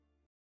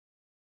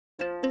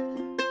Hi,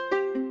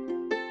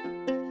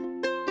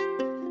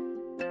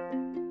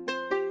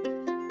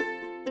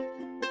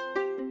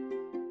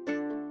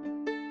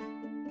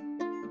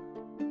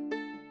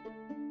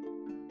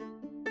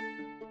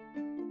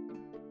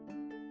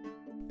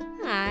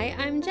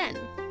 I'm Jen.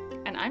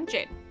 And I'm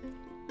Jen,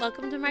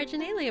 Welcome to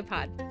Marginalia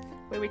Pod.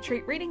 where we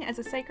treat reading as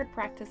a sacred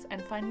practice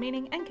and find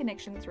meaning and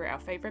connection through our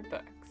favourite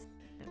books.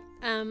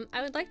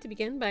 I would like to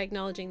begin by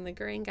acknowledging the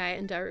Guringai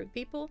and Darug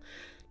people,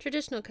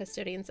 traditional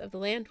custodians of the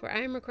land where I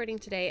am recording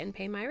today, and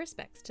pay my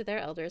respects to their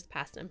elders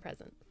past and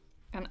present.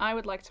 And I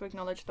would like to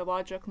acknowledge the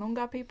Whadjuk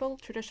Noongar people,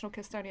 traditional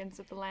custodians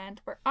of the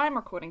land where I'm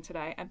recording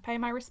today, and pay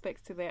my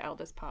respects to their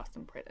elders past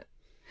and present.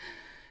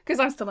 Because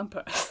I'm still in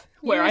Perth,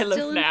 where You're I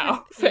still live in now,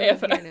 Perth. You live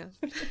forever. here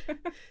now.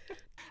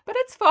 But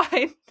it's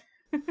fine.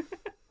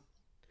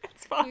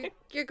 It's fine.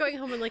 You're going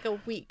home in like a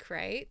week,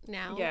 right?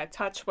 Now? Yeah,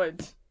 touch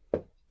wood.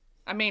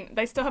 I mean,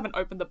 they still haven't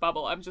opened the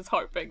bubble. I'm just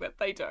hoping that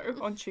they do.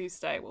 On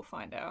Tuesday, we'll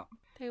find out.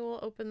 They will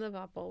open the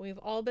bubble. We've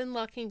all been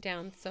locking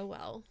down so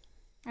well.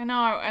 I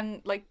know,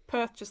 and like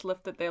Perth just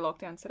lifted their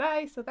lockdown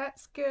today, so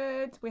that's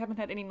good. We haven't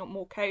had any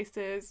more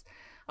cases.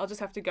 I'll just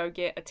have to go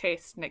get a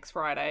test next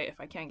Friday if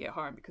I can get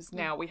home, because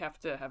now we have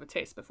to have a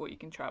test before you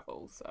can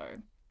travel. So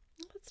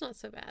That's not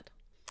so bad.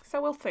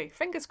 we'll see.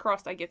 Fingers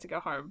crossed I get to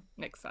go home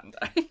next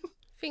Sunday.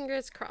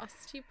 Fingers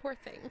crossed, you poor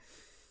thing.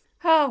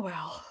 Oh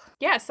well.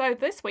 Yeah, so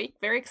this week,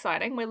 very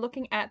exciting, we're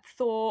looking at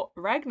Thor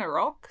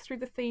Ragnarok through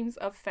the themes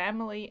of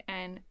family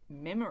and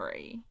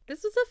memory.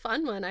 This was a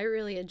fun one. I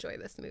really enjoy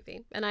this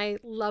movie, and I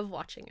love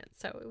watching it,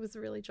 so it was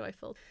really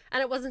joyful.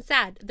 And it wasn't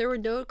sad. There were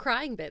no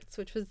crying bits,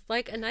 which was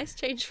like a nice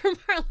change from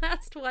our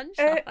last one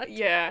shot.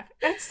 Yeah,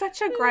 it's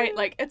such a great,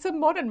 it's a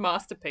modern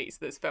masterpiece,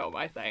 this film,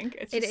 I think.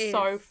 It's just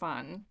so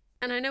fun.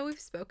 And I know we've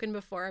spoken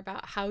before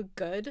about how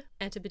good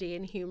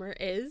Antipodean humor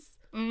is,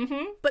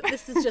 Mm-hmm. but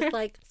this is just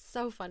like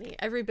so funny.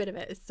 Every bit of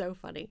it is so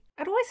funny.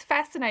 It always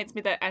fascinates me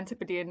that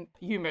Antipodean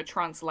humour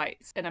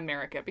translates in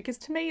America, because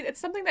to me it's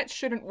something that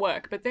shouldn't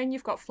work, but then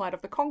you've got Flight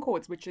of the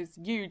Conchords, which is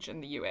huge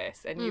in the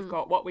US, and you've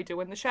got What We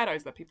Do in the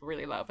Shadows that people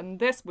really love, and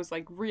this was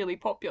like really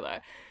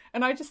popular.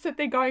 And I just sit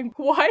there going,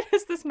 why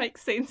does this make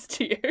sense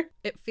to you?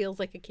 It feels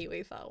like a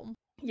Kiwi film.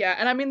 Yeah,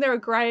 and I mean, there are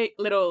great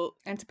little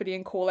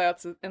Antipodean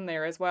call-outs in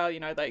there as well,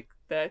 like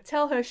the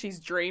tell her she's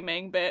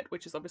dreaming bit,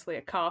 which is obviously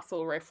a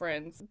castle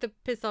reference. The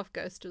piss off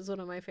ghost was one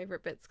of my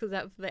favorite bits because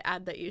of the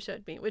ad that you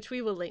showed me, which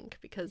we will link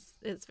because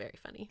it's very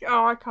funny.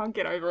 Oh, I can't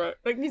get over it.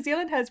 Like, New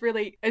Zealand has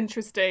really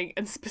interesting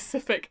and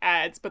specific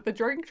ads, but the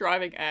drink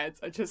driving ads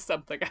are just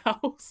something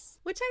else.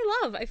 Which I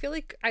love. I feel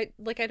like I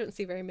don't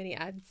see very many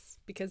ads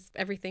because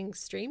everything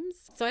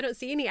streams. So I don't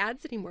see any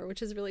ads anymore,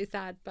 which is really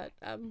sad. But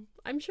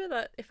I'm sure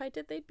that if I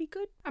did, they'd be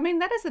good. I mean,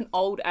 that is an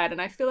old ad,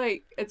 and I feel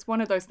like it's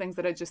one of those things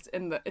that are just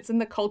in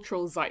the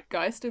cultural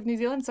zeitgeist of New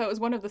Zealand. So it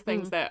was one of the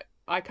things that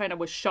I kind of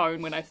was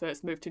shown when I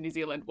first moved to New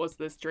Zealand, was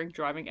this drink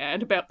driving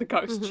ad about the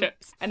ghost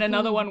chips. And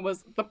another one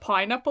was the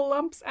pineapple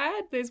lumps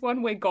ad. There's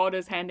one where God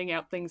is handing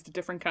out things to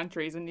different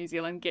countries and New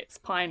Zealand gets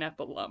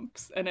pineapple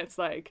lumps. And it's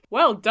like,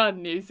 well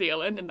done, New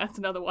Zealand. And that's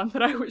another one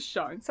that I was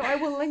shown. So I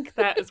will link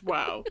that as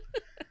well.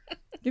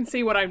 You can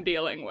see what I'm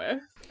dealing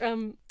with.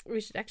 We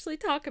should actually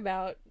talk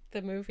about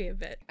the movie a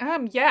bit.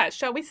 Yeah,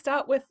 shall we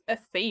start with a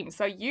theme?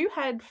 So you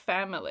had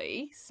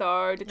family,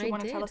 so did you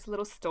want to tell us a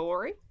little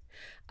story?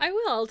 I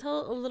will. I'll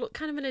tell a little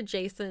kind of an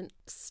adjacent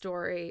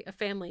story, a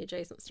family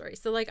adjacent story.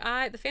 So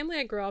the family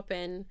I grew up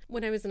in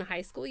when I was in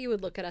high school, you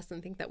would look at us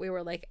and think that we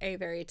were like a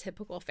very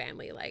typical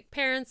family, like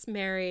parents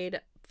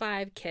married,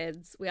 5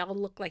 kids. We all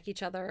look like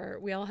each other.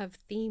 We all have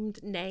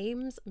themed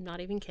names. I'm not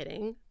even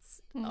kidding.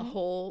 It's a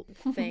whole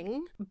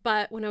thing.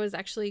 But when I was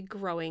actually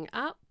growing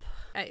up,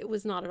 it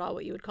was not at all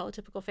what you would call a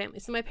typical family.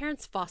 So my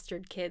parents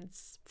fostered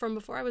kids from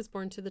before I was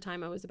born to the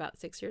time I was about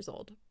 6 years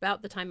old,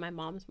 about the time my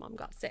mom's mom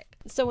got sick.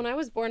 So when I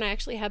was born, I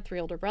actually had 3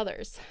 older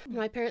brothers.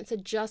 My parents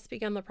had just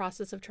begun the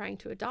process of trying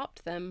to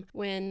adopt them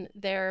when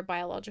their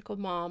biological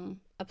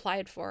mom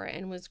applied for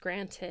and was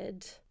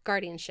granted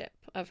guardianship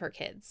of her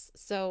kids.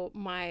 So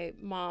my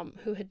mom,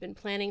 who had been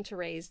planning to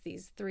raise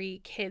these 3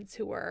 kids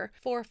who were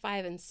 4,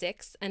 5, and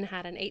 6 and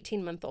had an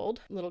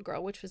 18-month-old little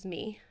girl, which was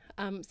me,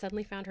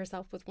 suddenly found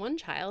herself with 1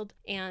 child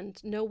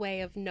and no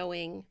way of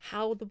knowing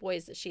how the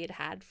boys that she had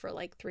had for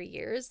like 3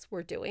 years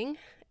were doing,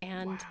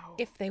 and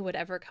if they would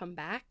ever come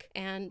back,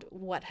 and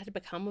what had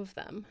become of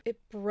them. It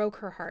broke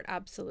her heart,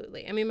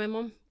 absolutely. I mean, my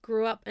mom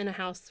grew up in a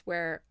house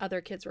where other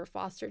kids were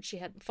fostered. She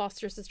had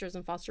foster sisters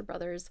and foster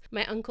brothers.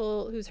 My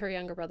uncle, who's her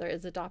younger brother,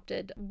 is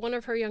adopted. One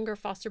of her younger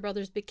foster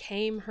brothers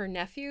became her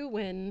nephew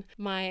when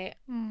my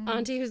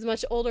auntie, who's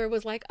much older,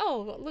 was like,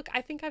 oh, look,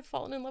 I think I've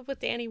fallen in love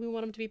with Danny. We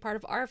want him to be part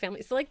of our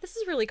family. So, this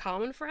is really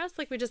common for us.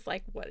 We just,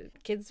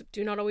 kids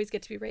do not always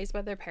get to be raised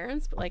by their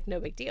parents, but,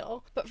 no big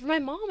deal. But for my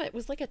mom, it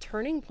was a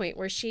turning point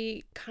where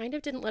she kind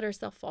of didn't let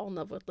herself fall in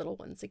love with little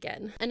ones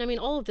again. And, I mean,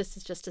 all of this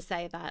is just to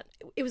say that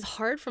it was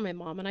hard for my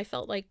mom, and I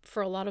felt like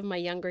for a lot of my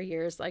younger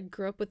years, I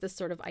grew up with this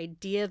sort of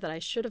idea that I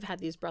should have had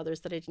these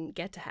brothers that I didn't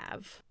get to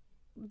have.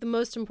 the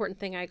most important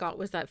thing I got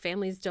was that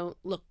families don't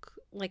look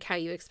like how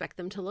you expect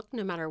them to look,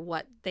 no matter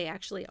what they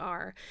actually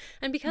are.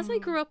 And because I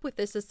grew up with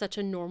this as such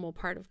a normal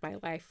part of my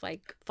life,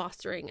 like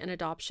fostering and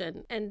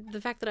adoption, and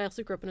the fact that I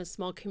also grew up in a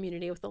small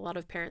community with a lot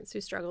of parents who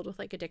struggled with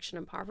like addiction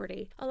and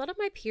poverty, a lot of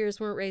my peers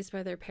weren't raised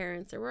by their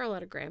parents. There were a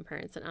lot of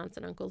grandparents and aunts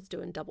and uncles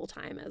doing double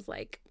time as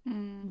like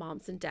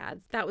moms and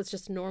dads. That was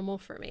just normal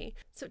for me.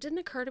 So it didn't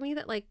occur to me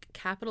that like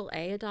capital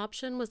A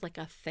adoption was like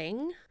a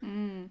thing.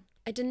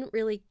 I didn't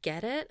really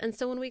get it. And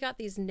so when we got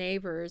these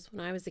neighbors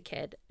when I was a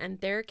kid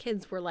and their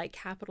kids were like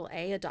capital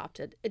A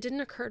adopted, it didn't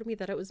occur to me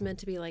that it was meant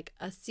to be like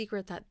a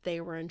secret that they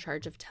were in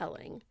charge of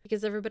telling.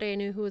 Because everybody I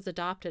knew who was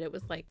adopted, it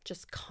was like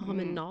just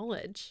common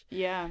knowledge.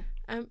 Yeah.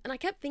 And I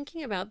kept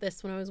thinking about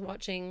this when I was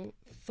watching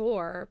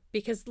Thor,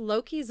 because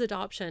Loki's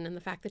adoption and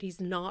the fact that he's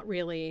not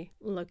really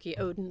Loki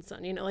Odin's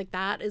son, you know, like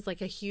that is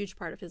like a huge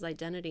part of his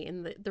identity.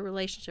 And the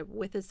relationship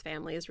with his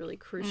family is really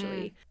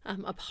crucially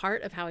a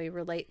part of how he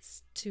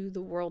relates to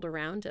the world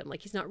around him.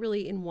 Like he's not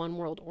really in one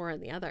world or in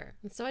the other.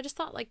 And so I just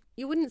thought like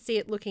you wouldn't see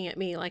it looking at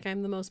me like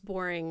I'm the most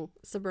boring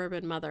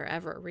suburban mother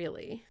ever,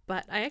 really.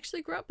 But I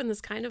actually grew up in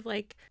this kind of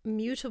like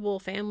mutable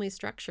family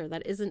structure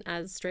that isn't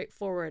as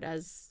straightforward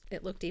as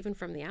it looked even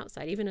from the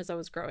outside. Even as I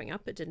was growing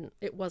up,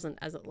 it wasn't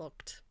as it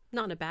looked.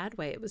 Not in a bad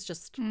way. It was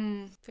just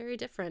very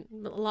different,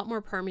 a lot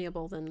more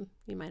permeable than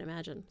you might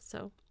imagine.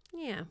 So,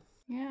 yeah.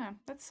 Yeah,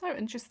 that's so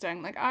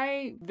interesting. Like,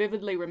 I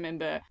vividly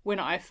remember when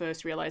I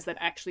first realized that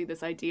actually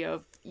this idea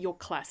of your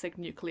classic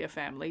nuclear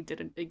family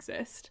didn't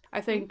exist.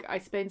 I think I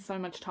spent so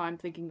much time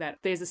thinking that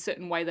there's a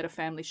certain way that a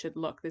family should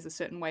look, there's a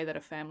certain way that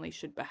a family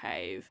should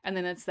behave. And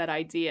then it's that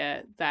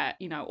idea that,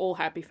 you know, all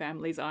happy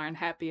families are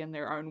unhappy in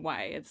their own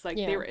way. It's like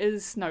there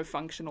is no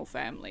functional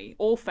family.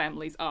 All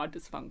families are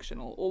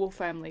dysfunctional. All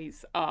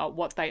families are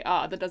what they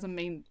are. That doesn't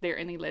mean they're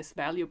any less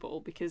valuable,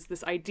 because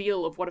this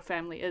ideal of what a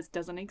family is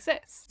doesn't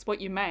exist. It's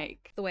what you make.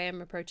 The way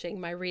I'm approaching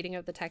my reading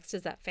of the text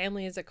is that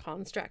family is a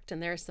construct,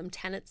 and there are some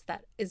tenets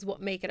that is what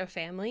make it a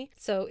family.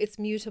 So it's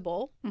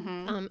mutable,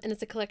 and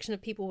it's a collection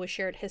of people with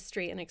shared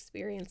history and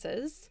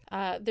experiences.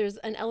 There's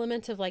an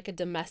element of like a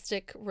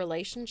domestic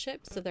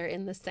relationship, so they're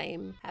in the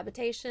same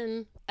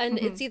habitation, and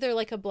it's either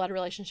like a blood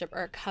relationship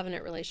or a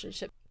covenant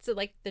relationship. So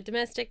like the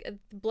domestic,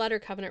 blood or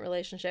covenant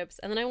relationships.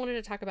 And then I wanted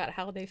to talk about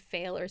how they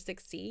fail or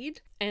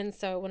succeed. And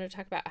so I wanted to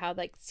talk about how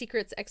like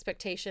secrets,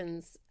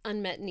 expectations,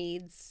 unmet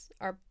needs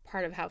are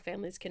part of how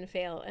families can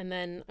fail. And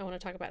then I want to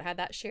talk about how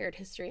that shared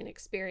history and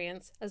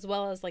experience, as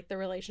well as like the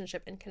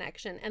relationship and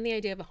connection and the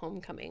idea of a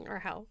homecoming, or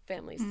how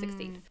families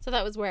succeed. So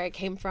that was where I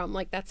came from.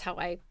 Like that's how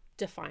I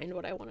defined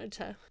what I wanted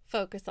to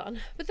focus on.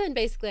 But then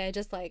basically I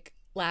just like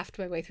laughed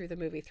my way through the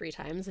movie 3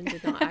 times and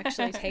did not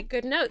actually take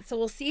good notes. So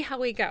we'll see how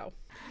we go.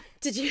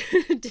 Did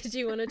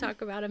you want to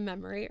talk about a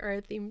memory or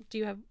a theme? Do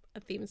you have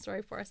a theme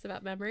story for us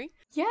about memory?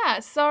 Yeah,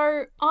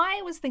 so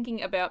I was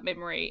thinking about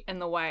memory in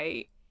the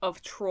way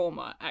of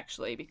trauma,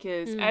 actually,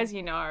 because as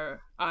you know,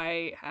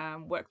 I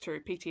worked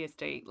through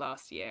PTSD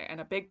last year, and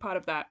a big part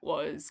of that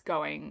was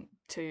going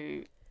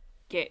to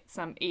get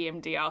some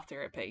EMDR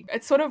therapy.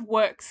 It sort of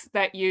works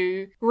that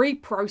you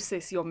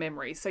reprocess your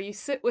memory. So you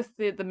sit with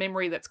the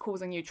memory that's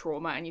causing you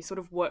trauma and you sort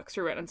of work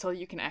through it until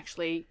you can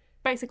actually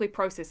basically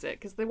process it,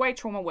 because the way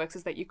trauma works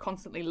is that you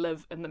constantly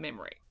live in the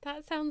memory.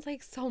 That sounds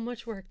like so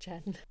much work,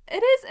 Jen.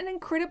 It is an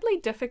incredibly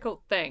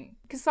difficult thing,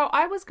 because so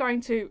I was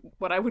going to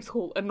what I would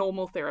call a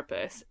normal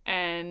therapist,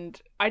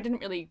 and I didn't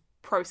really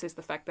process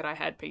the fact that I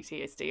had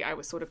PTSD. I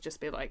was sort of just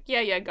be like,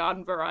 yeah,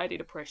 garden variety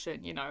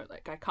depression, you know,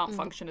 like I can't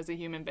function as a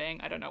human being.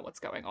 I don't know what's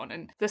going on.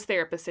 And this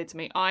therapist said to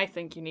me, I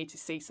think you need to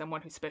see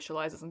someone who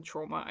specializes in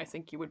trauma. I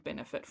think you would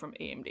benefit from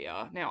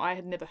EMDR. Now, I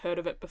had never heard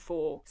of it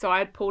before. So I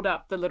had pulled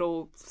up the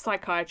little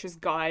psychiatrist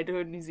guide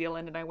in New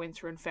Zealand, and I went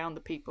through and found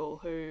the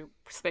people who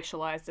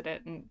specialized in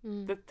it. And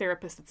the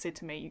therapist had said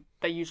to me,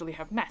 they usually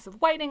have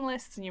massive waiting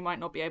lists and you might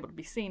not be able to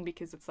be seen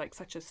because it's like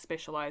such a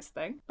specialized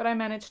thing. But I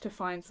managed to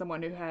find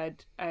someone who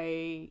had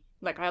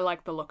I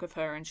liked the look of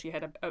her, and she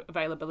had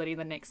availability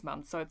the next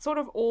month. So it's sort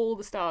of all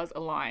the stars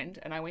aligned,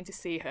 and I went to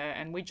see her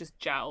and we just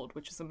gelled,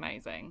 which is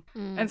amazing.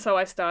 And so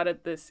I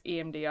started this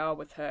EMDR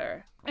with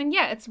her. And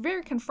yeah, it's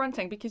very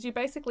confronting, because you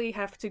basically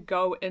have to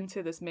go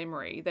into this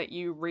memory that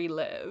you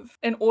relive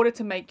in order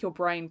to make your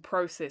brain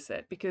process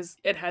it, because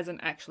it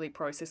hasn't actually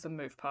processed and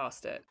moved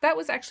past it. That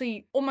was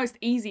actually almost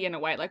easy in a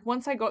way. Like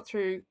once I got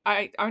through,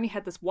 I only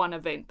had this one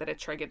event that had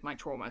triggered my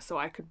trauma, so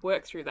I could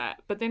work through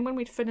that. But then when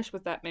we'd finished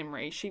with that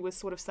memory, she was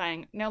sort of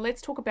saying, now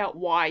let's talk about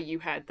why you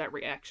had that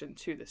reaction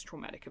to this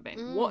traumatic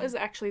event. What is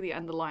actually the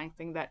underlying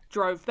thing that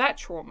drove that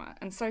trauma?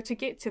 And so to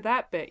get to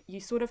that bit, you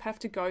sort of have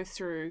to go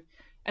through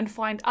and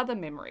find other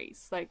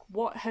memories, like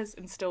what has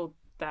instilled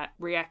that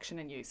reaction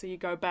in you. So you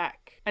go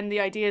back, and the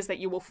idea is that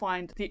you will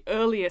find the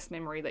earliest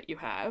memory that you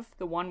have,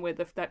 the one where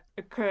that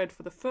occurred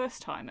for the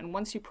first time, and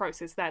once you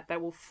process that,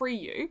 that will free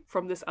you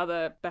from this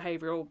other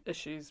behavioral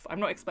issues. I'm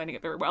not explaining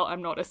it very well.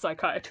 I'm not a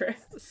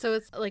psychiatrist. So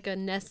it's like a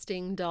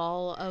nesting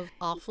doll of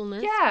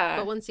awfulness. Yeah.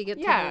 But once you get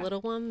to the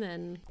little one,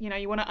 then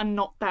you want to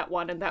unknot that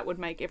one, and that would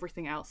make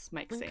everything else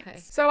make sense. Okay.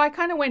 So I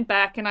kind of went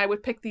back and I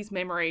would pick these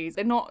memories.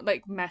 They're not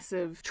like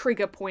massive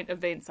trigger point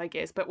events, I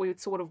guess, but we would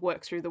sort of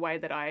work through the way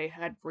that I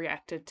had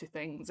reacted to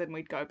things, and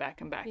we'd go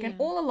back and back. Yeah. And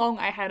all along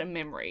I had a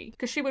memory,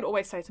 because she would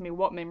always say to me,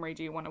 what memory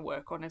do you want to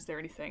work on? Is there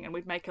anything? And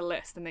we'd make a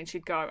list, and then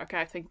she'd go, okay,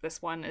 I think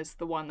this one is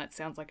the one that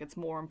sounds like it's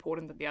more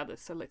important than the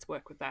others, so let's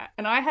work with that.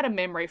 And I had a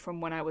memory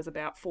from when I was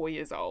about 4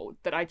 years old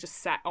that I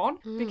just sat on,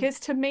 because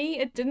to me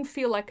it didn't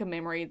feel like a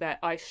memory that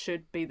I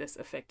should be this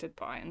affected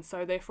by, and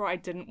so therefore I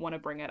didn't want to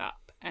bring it up.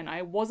 And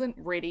I wasn't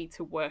ready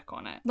to work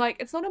on it. Like,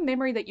 it's not a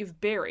memory that you've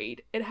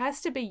buried. It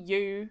has to be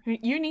you.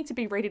 You need to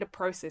be ready to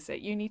process it.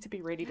 You need to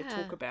be ready to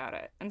talk about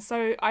it. And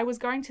so I was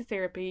going to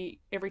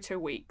therapy every 2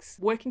 weeks,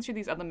 working through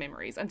these other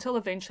memories, until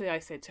eventually I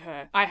said to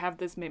her, I have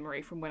this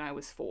memory from when I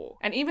was 4.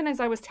 And even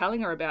as I was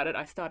telling her about it,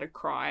 I started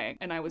crying,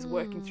 and I was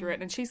working through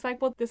it. And she's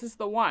like, well, this is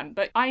the one.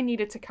 But I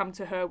needed to come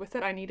to her with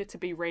it. I needed to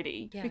be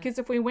ready. Yeah. Because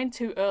if we went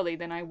too early,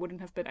 then I wouldn't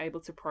have been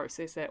able to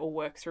process it or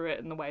work through it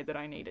in the way that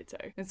I needed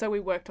to. And so we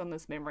worked on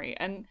this memory.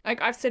 And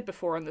like I've said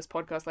before on this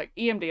podcast, like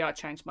EMDR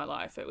changed my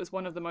life. It was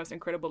one of the most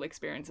incredible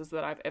experiences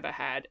that I've ever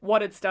had.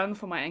 What it's done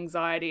for my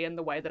anxiety and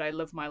the way that I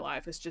live my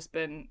life has just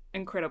been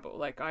incredible.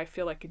 Like, I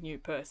feel like a new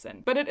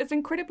person. But it is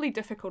incredibly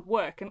difficult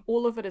work, and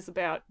all of it is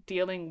about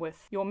dealing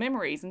with your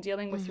memories and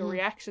dealing with your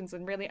reactions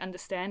and really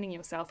understanding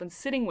yourself and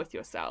sitting with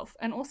yourself,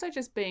 and also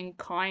just being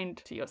kind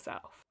to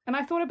yourself. And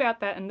I thought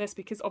about that in this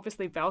because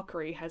obviously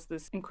Valkyrie has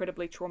this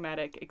incredibly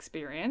traumatic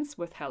experience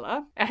with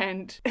Hela,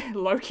 and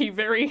Loki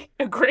very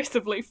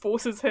aggressively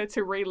forces her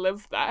to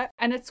relive that.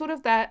 And it's sort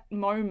of that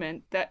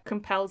moment that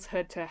compels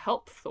her to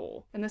help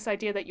Thor, and this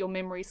idea that your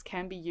memories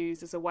can be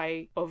used as a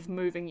way of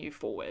moving you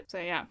forward. So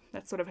yeah,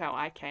 that's sort of how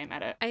I came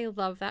at it. I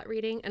love that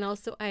reading, and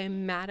also I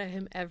am mad at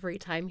him every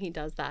time he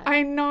does that.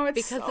 I know,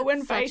 it's because so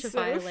it's invasive. such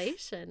a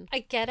violation. I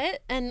get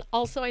it, and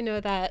also I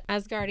know that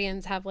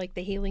Asgardians have like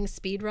the healing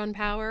speedrun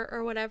power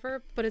or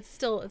whatever, but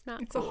it's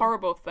not It's cool. a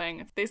horrible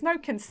thing. There's no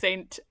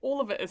consent. All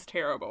of it is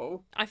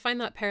terrible. I find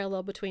that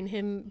parallel between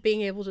him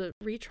being able to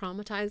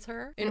re-traumatize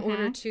her in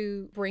order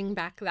to bring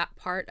back that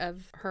part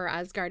of her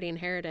Asgardian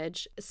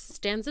heritage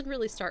stands in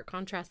really stark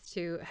contrast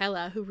to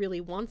Hela, who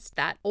really wants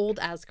that old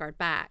Asgard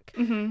back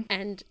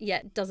and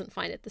yet doesn't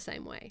find it the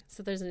same way.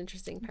 So there's an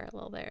interesting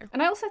parallel there.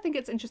 And I also think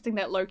it's interesting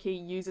that Loki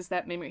uses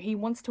that memory. He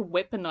wants to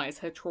weaponize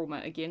her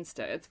trauma against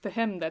her. It's for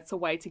him, that's a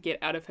way to get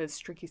out of his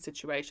tricky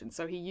situation.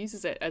 So he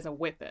uses it as a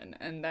weapon,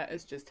 and that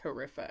is just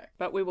horrific.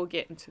 But we will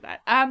get into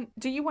that.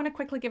 Do you want to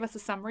quickly give us a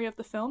summary of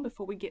the film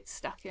before we get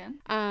stuck in?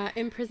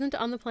 Imprisoned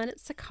on the planet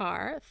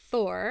Sakaar,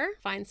 Thor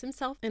finds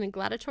himself in a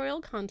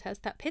gladiatorial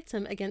contest that pits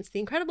him against the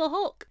Incredible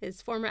Hulk,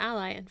 his former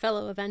ally and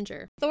fellow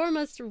Avenger. Thor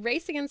must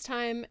race against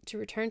time to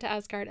return to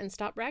Asgard and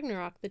stop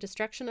Ragnarok, the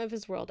destruction of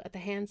his world at the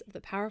hands of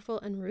the powerful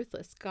and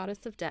ruthless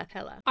goddess of death,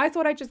 Hela. I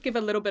thought I'd just give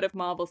a little bit of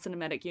Marvel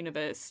Cinematic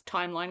Universe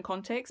timeline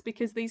context,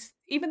 because these,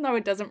 even though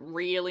it doesn't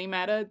really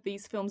matter,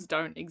 these films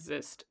don't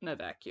exist in a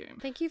vacuum.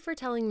 Thank you for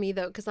telling me,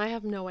 though, because I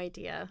have no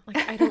idea.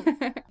 Like, I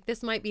don't...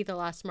 This might be the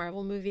last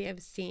Marvel movie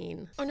I've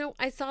seen. Oh, no,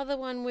 I saw the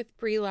one with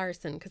Brie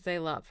Larson because I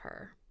love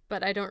her.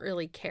 But I don't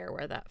really care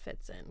where that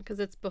fits in because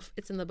it's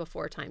in the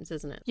before times,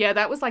 isn't it? Yeah,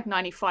 that was like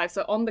 95.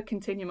 So on the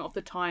continuum of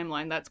the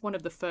timeline, that's one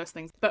of the first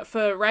things. But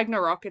for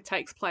Ragnarok, it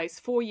takes place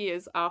 4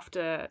 years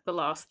after the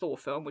last Thor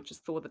film, which is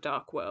Thor: The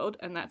Dark World.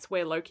 And that's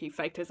where Loki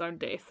faked his own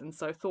death. And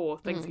so Thor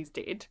thinks he's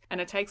dead. And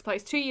it takes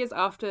place 2 years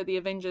after the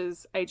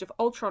Avengers Age of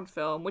Ultron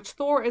film, which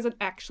Thor isn't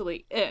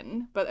actually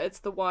in, but it's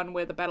the one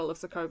where the Battle of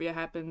Sokovia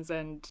happens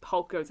and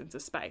Hulk goes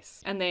into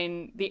space. And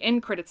then the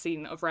end credit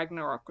scene of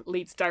Ragnarok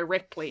leads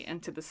directly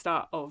into the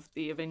start of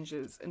the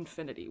Avengers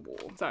Infinity War.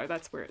 So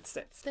that's where it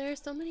sits. There are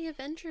so many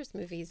Avengers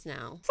movies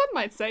now. Some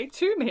might say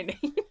too many.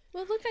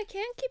 Well, look, I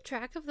can't keep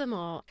track of them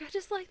all. I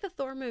just like the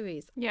Thor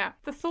movies. Yeah,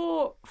 the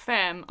Thor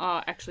fam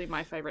are actually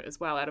my favourite as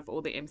well out of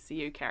all the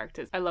MCU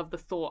characters. I love the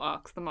Thor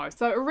arcs the most.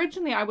 So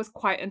originally I was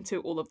quite into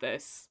all of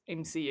this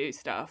MCU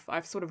stuff.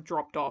 I've sort of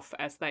dropped off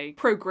as they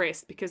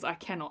progressed because I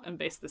cannot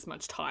invest this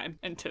much time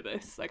into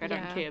this. Like, I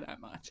don't care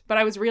that much. But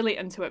I was really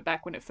into it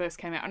back when it first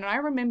came out. And I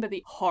remember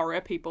the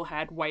horror people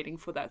had waiting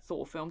for that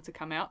Thor film to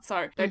come out.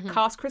 So they'd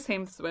cast Chris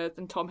Hemsworth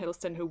and Tom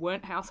Hiddleston, who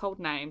weren't household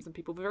names, and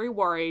people were very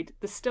worried.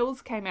 The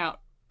stills came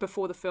out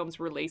before the film's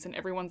release, and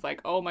everyone's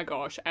like, oh my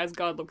gosh,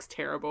 Asgard looks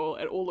terrible.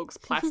 It all looks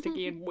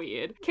plasticky and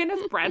weird.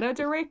 Kenneth Branagh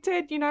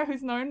directed,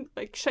 who's known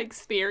like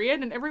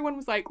Shakespearean, and everyone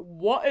was like,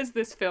 what is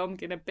this film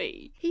gonna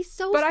be? He's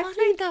so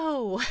funny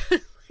though.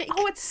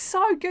 Oh, it's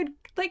so good.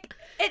 Like,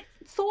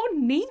 Thor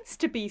needs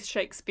to be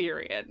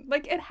Shakespearean.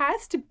 Like, it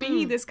has to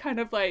be this kind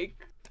of like,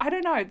 I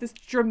don't know, this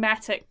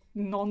dramatic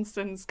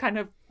nonsense kind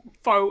of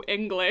faux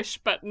English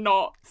but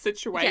not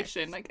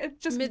situation. Yes. Like,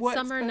 it just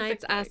Midsummer works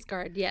Night's perfectly.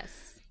 Asgard,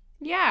 yes.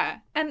 Yeah,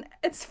 and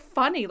it's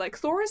funny. Like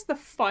Thor is the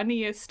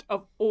funniest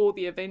of all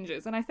the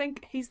Avengers, and I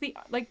think he's the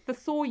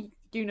Thor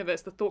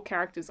universe, the Thor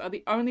characters are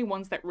the only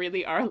ones that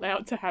really are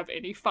allowed to have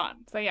any fun.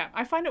 So yeah,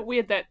 I find it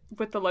weird that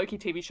with the Loki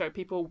TV show,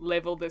 people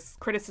level this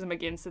criticism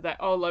against it that,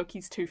 oh,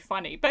 Loki's too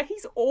funny, but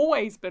he's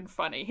always been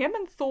funny. Him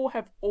and Thor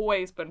have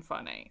always been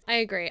funny. I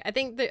agree. I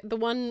think the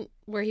one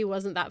where he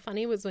wasn't that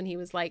funny was when he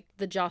was like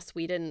the Joss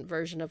Whedon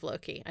version of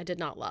Loki. I did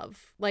not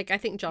love. Like, I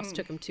think Joss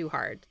took him too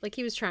hard. Like,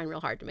 he was trying real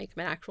hard to make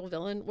him an actual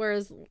villain,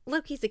 whereas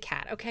Loki's a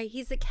cat, okay?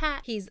 He's a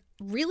cat. He's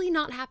really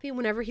not happy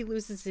whenever he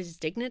loses his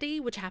dignity,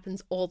 which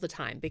happens all the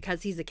time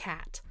because he's a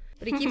cat.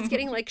 But he keeps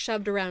getting like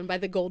shoved around by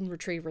the golden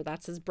retriever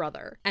that's his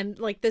brother. And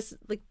this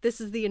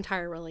is the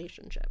entire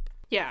relationship.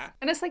 Yeah.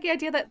 And it's like the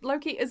idea that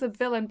Loki is a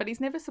villain, but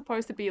he's never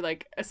supposed to be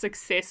like a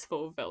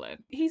successful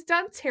villain. He's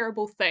done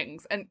terrible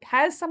things, and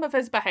has some of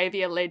his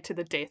behavior led to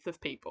the death of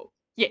people?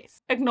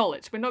 Yes,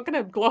 acknowledged. We're not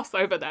going to gloss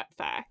over that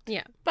fact.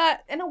 Yeah.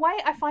 But in a way,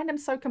 I find him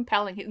so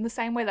compelling in the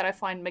same way that I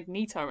find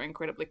Magneto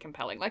incredibly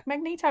compelling. Like,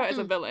 Magneto as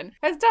a villain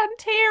has done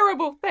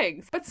terrible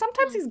things, but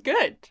sometimes he's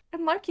good.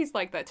 And Loki's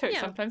like that too. Yeah.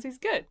 Sometimes he's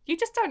good. You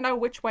just don't know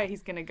which way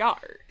he's going to go.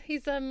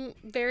 He's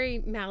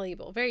very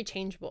malleable, very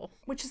changeable.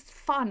 Which is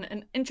fun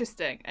and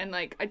interesting. And,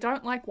 like, I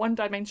don't like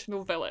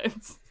one-dimensional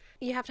villains.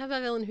 You have to have a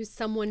villain who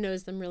someone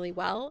knows them really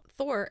well.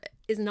 Thor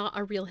is not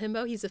a real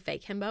himbo. He's a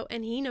fake himbo.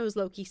 And he knows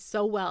Loki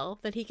so well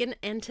that he can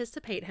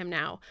anticipate him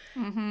now.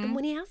 Mm-hmm. And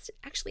when he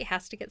actually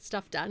has to get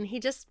stuff done, he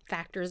just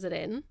factors it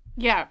in.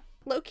 Yeah.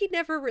 Loki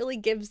never really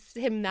gives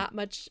him that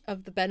much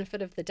of the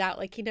benefit of the doubt.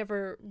 Like, he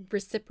never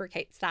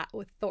reciprocates that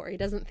with Thor. He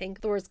doesn't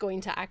think Thor's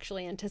going to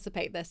actually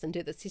anticipate this and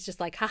do this. He's just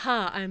like,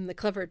 haha, I'm the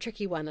clever,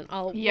 tricky one. And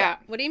what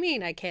do you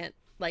mean I can't,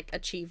 like,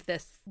 achieve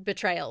this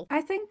betrayal?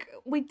 I think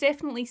we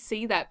definitely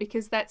see that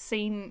because that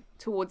scene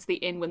towards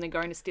the end when they're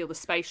going to steal the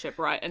spaceship,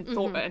 right? And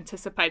Thor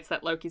anticipates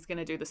that Loki's going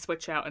to do the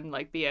switch out and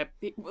like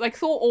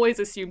Thor always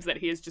assumes that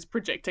he is just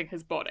projecting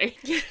his body.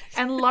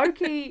 And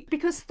Loki,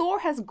 because Thor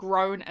has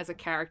grown as a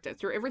character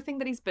through everything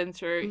that he's been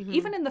through,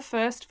 even in the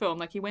first film,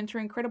 like he went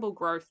through incredible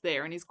growth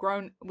there and he's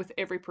grown with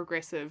every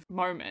progressive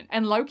moment.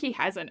 And Loki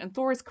hasn't. And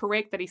Thor is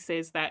correct that he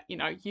says that, you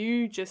know,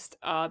 you just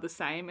are the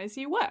same as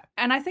you were.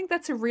 And I think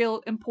that's a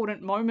real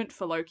important moment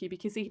for Loki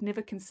because he'd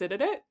never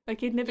considered it.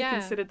 Like, he'd never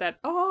considered that,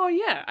 oh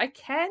yeah, I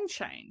can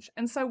change.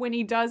 And so when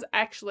he does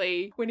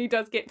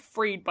get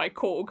freed by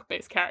Korg,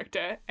 best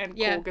character, and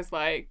Korg is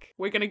like,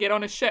 we're going to get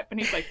on a ship, and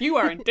he's like, you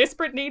are in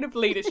desperate need of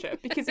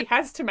leadership, because he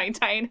has to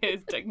maintain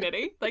his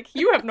dignity. Like,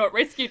 you have not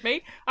rescued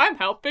me, I'm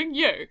helping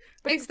you.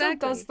 But he still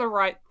does the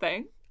right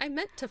thing. I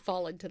meant to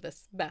fall into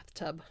this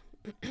bathtub.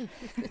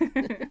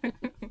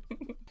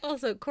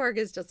 Also, Korg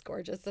is just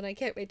gorgeous, and I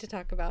can't wait to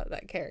talk about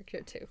that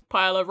character too.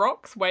 Pile of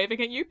rocks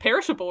waving at you,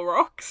 perishable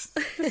rocks.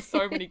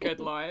 So many good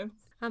lines.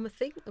 I'm a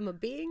thing, I'm a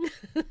being.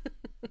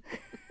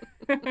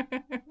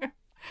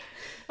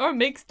 Oh,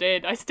 Mick's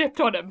dead. I stepped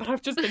on him, but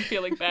I've just been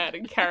feeling bad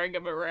and carrying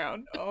him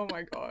around. Oh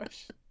my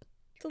gosh.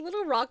 The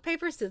little rock,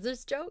 paper,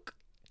 scissors joke.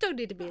 Don't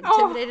need to be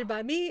intimidated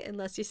by me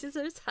unless you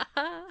scissors.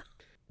 Haha.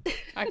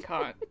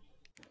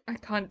 I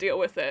can't deal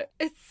with it.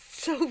 It's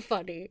so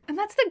funny. And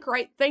that's the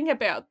great thing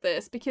about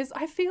this, because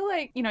I feel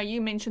like, you know,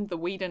 you mentioned the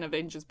Whedon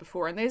Avengers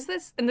before, and this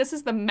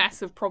is the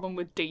massive problem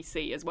with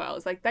DC as well.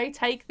 It's like they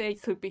take their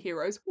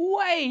superheroes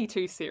way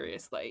too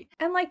seriously.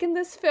 And like in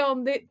this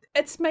film,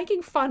 it's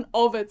making fun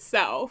of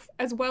itself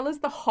as well as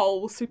the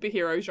whole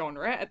superhero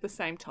genre at the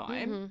same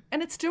time. Mm-hmm.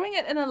 And it's doing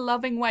it in a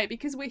loving way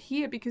because we're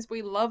here because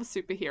we love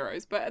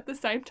superheroes, but at the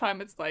same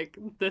time it's like,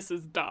 this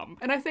is dumb.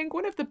 And I think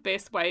one of the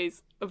best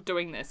ways of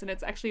doing this, and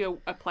it's actually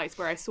a place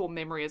where I saw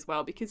memory as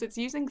well, because it's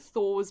using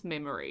Thor's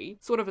memory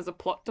sort of as a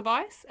plot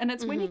device, and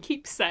it's when he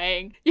keeps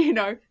saying, you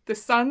know, the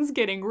sun's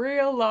getting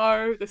real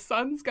low, the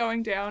sun's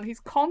going down. He's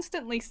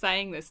constantly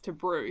saying this to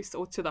Bruce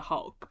or to the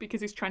Hulk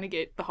because he's trying to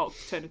get the Hulk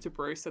to turn into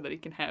Bruce so that he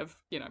can have,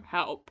 you know,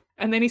 help.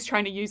 And then he's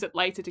trying to use it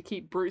later to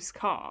keep Bruce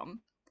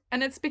calm.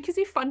 And it's because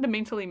he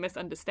fundamentally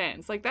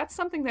misunderstands. Like, that's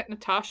something that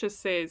Natasha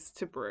says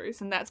to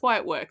Bruce, and that's why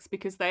it works,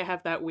 because they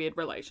have that weird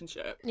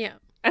relationship. Yeah.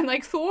 And,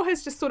 like, Thor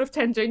has just sort of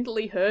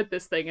tangentially heard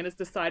this thing and has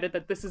decided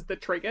that this is the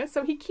trigger,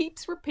 so he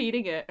keeps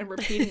repeating it, and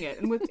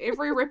with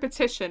every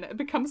repetition, it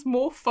becomes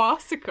more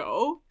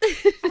farcical.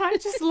 And I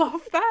just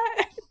love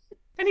that.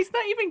 And he's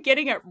not even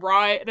getting it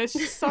right, and it's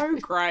just so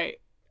great.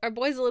 Our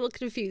boy's a little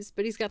confused,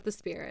 but he's got the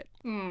spirit.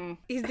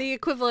 He's the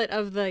equivalent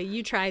of the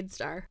 "you tried"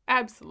 star.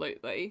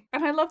 Absolutely.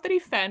 And I love that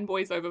he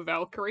fanboys over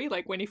Valkyrie.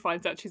 Like, when he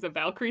finds out she's a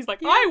Valkyrie, he's like,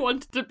 I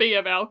wanted to be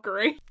a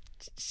Valkyrie.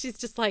 She's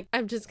just like,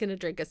 I'm just going to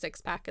drink a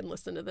 6-pack and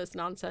listen to this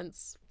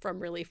nonsense from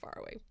really far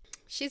away.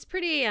 She's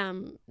pretty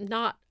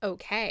not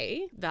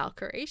okay,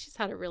 Valkyrie. She's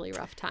had a really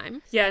rough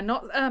time. Yeah,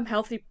 not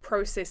healthy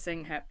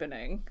processing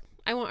happening.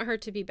 I want her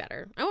to be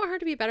better. I want her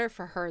to be better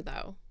for her,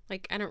 though.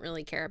 Like, I don't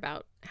really care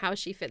about how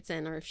she fits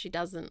in or if she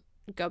doesn't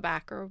go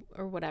back or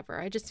whatever.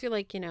 I just feel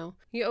like, you know,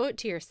 you owe it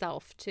to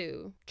yourself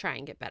to try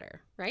and get better,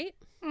 right?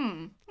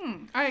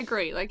 I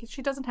agree. Like,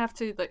 she doesn't have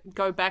to like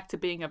go back to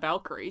being a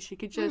Valkyrie. She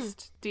could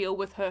just deal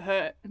with her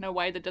hurt in a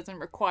way that doesn't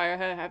require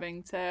her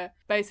having to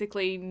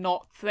basically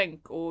not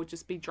think or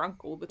just be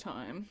drunk all the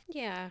time.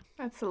 Yeah.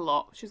 That's a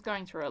lot. She's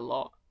going through a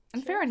lot.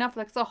 And fair enough,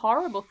 like, it's a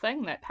horrible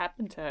thing that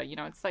happened to her. You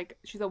know, it's like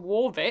she's a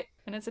war vet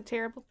and it's a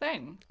terrible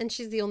thing. And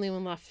she's the only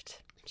one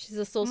left. She's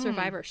a sole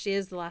survivor. She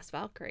is the last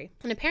Valkyrie.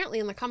 And apparently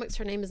in the comics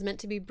her name is meant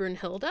to be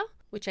Brunhilde,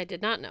 which I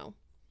did not know.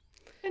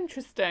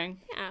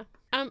 Interesting. Yeah.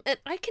 I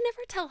can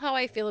never tell how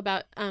I feel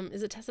about,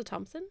 is it Tessa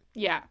Thompson?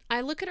 Yeah.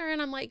 I look at her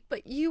and I'm like,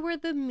 but you were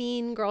the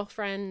mean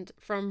girlfriend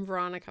from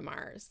Veronica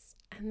Mars.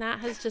 And that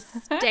has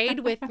just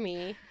stayed with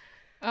me.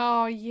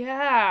 Oh,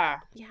 yeah.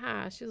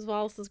 Yeah, she was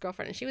Wallace's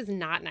girlfriend and she was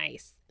not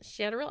nice.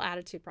 She had a real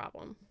attitude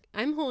problem.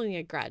 I'm holding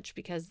a grudge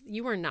because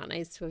you were not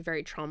nice to a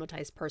very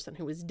traumatized person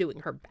who was doing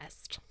her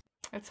best.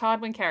 It's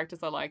hard when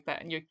characters are like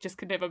that and you just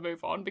can never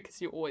move on because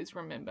you always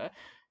remember.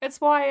 It's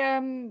why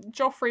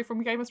Joffrey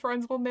from Game of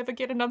Thrones will never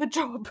get another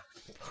job.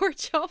 Poor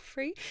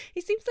Joffrey.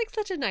 He seems like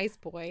such a nice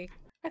boy.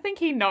 I think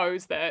he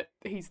knows that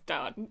he's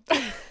done.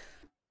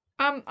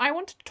 I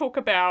want to talk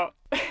about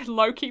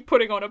Loki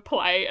putting on a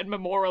play and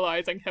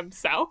memorializing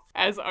himself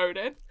as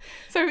Odin.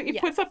 So he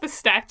puts up a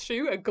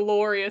statue, a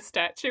glorious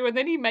statue, and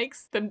then he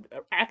makes them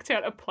act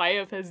out a play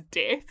of his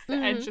death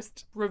and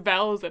just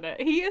revels in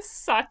it. He is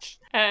such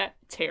a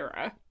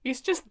terror.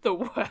 He's just the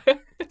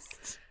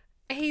worst.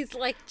 He's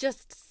like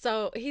just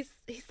so he's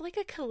like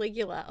a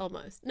Caligula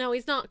almost. No,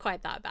 he's not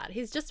quite that bad.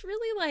 He's just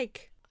really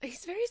like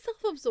he's very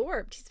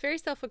self-absorbed. He's very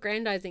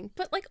self-aggrandizing.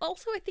 But like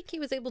also I think he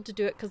was able to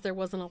do it because there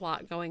wasn't a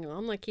lot going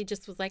on. Like he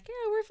just was like,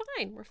 yeah,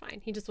 we're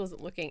fine. He just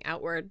wasn't looking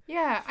outward.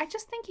 Yeah, I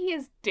just think he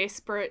is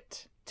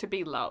desperate to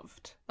be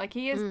loved. Like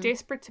he is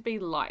desperate to be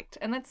liked.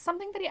 And that's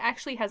something that he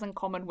actually has in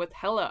common with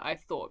Hela, I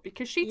thought,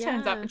 because she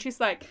turns up and she's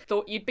like,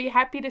 thought you'd be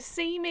happy to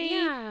see me.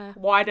 Yeah.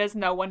 Why does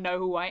no one know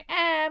who I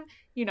am?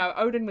 You know,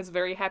 Odin was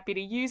very happy to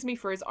use me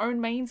for his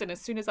own means, and as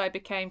soon as I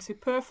became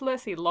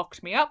superfluous, he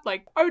locked me up.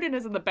 Like, Odin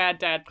is in the bad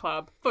dad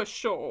club, for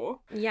sure.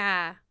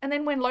 Yeah. And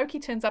then when Loki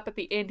turns up at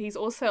the end, he's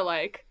also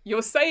like,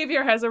 your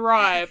savior has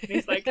arrived. And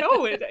he's like,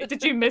 oh,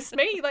 did you miss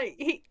me?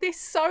 Like, they're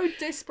so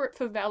desperate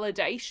for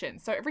validation.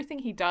 So everything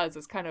he does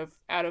is kind of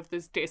out of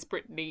this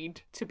desperate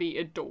need to be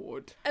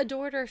adored.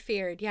 Adored or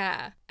feared,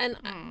 yeah. And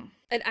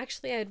and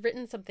actually I had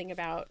written something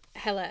about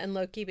Hela and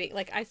Loki being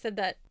like, I said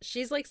that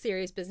she's like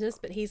serious business,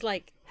 but he's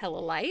like hella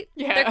light.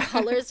 Yeah. Their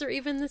colors are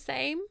even the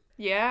same.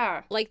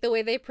 Yeah. Like the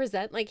way they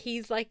present, like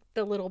he's like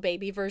the little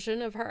baby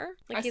version of her.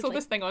 Like, I saw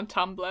this thing on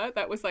Tumblr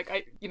that was like,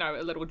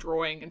 a little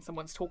drawing and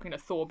someone's talking to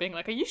Thor being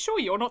like, are you sure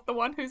you're not the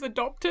one who's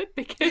adopted?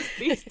 Because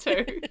these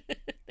two.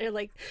 They're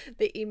like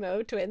the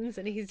emo twins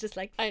and he's just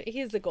like,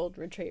 he's the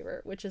golden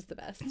retriever, which is the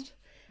best.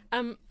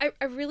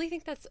 I really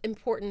think that's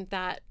important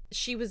that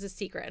she was a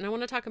secret. And I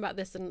want to talk about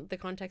this in the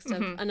context of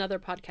another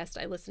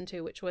podcast I listened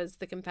to, which was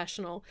The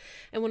Confessional.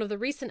 And one of the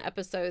recent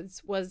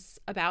episodes was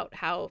about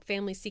how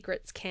family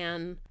secrets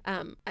can,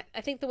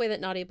 I think the way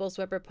that Nadia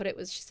Bolz-Weber put it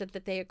was she said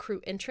that they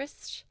accrue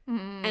interest.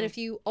 And if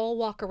you all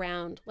walk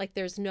around like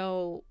there's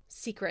no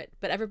secret,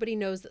 but everybody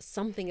knows that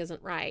something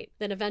isn't right,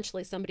 then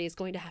eventually somebody is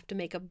going to have to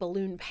make a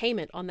balloon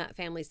payment on that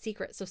family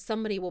secret. So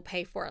somebody will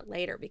pay for it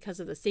later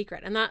because of the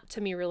secret. And that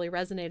to me really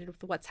resonated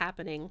with what's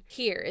happening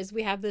here is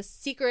we have this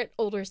secret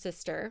older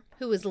sister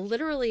who is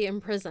literally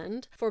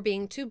imprisoned for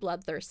being too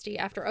bloodthirsty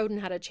after Odin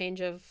had a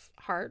change of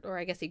heart, or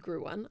I guess he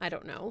grew one, I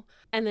don't know.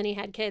 And then he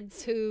had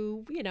kids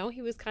who, you know,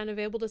 he was kind of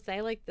able to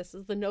say like, this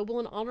is the noble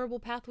and honorable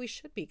path we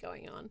should be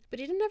going on. But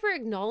he didn't ever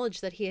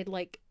acknowledge that he had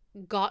like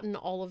gotten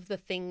all of the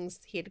things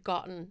he had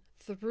gotten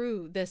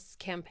through this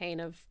campaign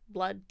of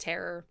blood,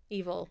 terror,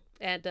 evil,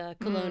 and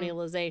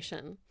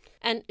colonialization.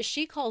 And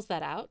she calls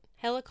that out.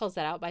 Hela calls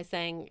that out by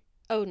saying,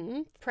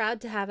 Odin, proud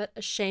to have it,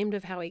 ashamed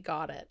of how he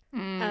got it.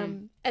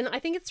 And I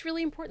think it's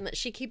really important that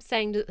she keeps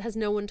saying, has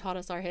no one taught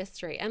us our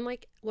history? And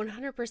like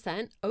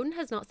 100%, Odin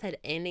has not said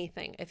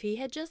anything. If he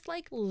had just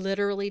like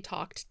literally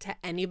talked to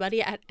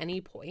anybody at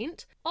any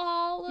point,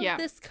 all of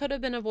this could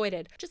have been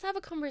avoided. Just have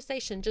a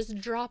conversation, just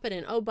drop it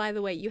in. Oh, by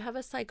the way, you have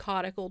a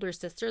psychotic older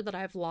sister that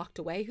I've locked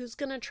away who's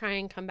going to try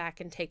and come back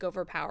and take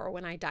over power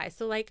when I die.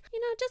 So like,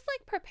 you know, just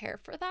like prepare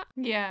for that.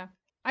 Yeah.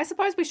 I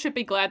suppose we should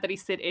be glad that he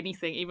said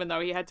anything, even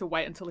though he had to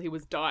wait until he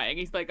was dying.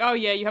 He's like, oh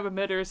yeah, you have a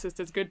murderous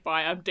sisters,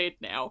 goodbye, I'm dead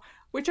now.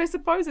 Which I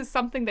suppose is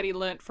something that he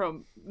learnt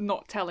from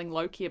not telling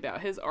Loki about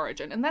his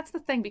origin. And that's the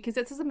thing, because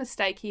this is a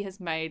mistake he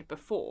has made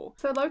before.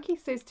 So Loki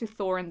says to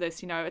Thor in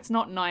this, you know, it's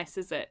not nice,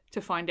 is it,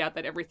 to find out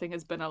that everything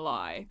has been a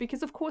lie?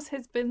 Because of course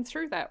he's been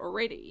through that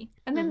already.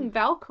 And then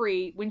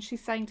Valkyrie, when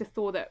she's saying to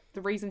Thor that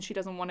the reason she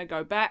doesn't want to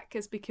go back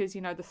is because,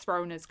 you know, the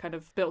throne is kind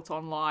of built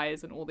on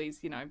lies and all these,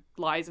 you know,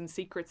 lies and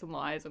secrets and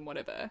lies and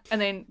whatever. And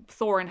then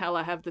Thor and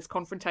Hela have this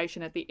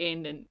confrontation at the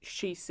end and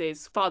she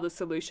says father's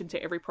solution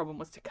to every problem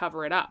was to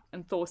cover it up.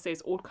 And Thor says,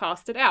 just all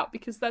cast it out,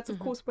 because that's of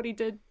course what he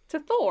did to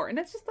Thor. And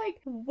it's just like,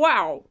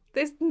 wow,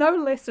 there's no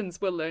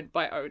lessons were learned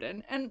by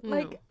Odin. And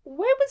like,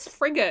 where was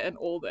Frigga in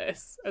all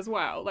this as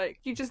well? Like,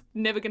 you just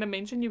never gonna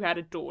mention you had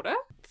a daughter?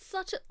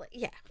 Such a,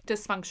 yeah.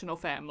 Dysfunctional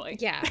family.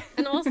 Yeah.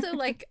 And also,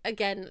 like,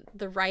 again,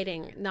 the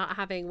writing, not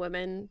having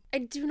women. I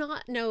do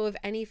not know of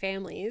any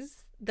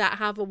families that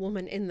have a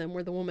woman in them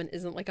where the woman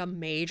isn't like a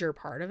major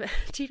part of it.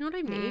 Do you know what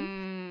I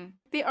mean?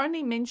 The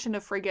only mention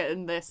of Frigga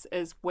in this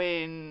is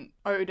when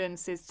Odin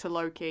says to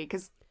Loki,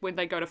 because when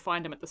they go to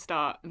find him at the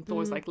start and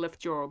Thor's like,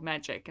 lift your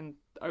magic, and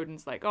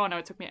Odin's like, oh no,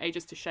 it took me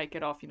ages to shake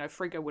it off. You know,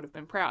 Frigga would have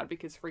been proud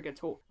because Frigga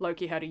taught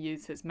Loki how to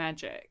use his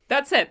magic.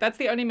 That's it. That's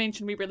the only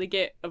mention we really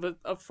get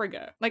of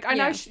Frigga. Like, I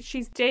know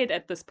she's dead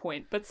at this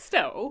point, but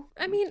still.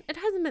 I mean, it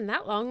hasn't been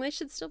that long. They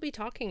should still be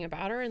talking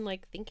about her and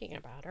like thinking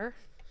about her.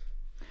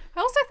 I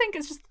also think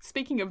it's just,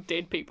 speaking of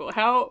dead people,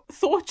 how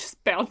Thor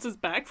just bounces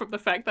back from the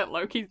fact that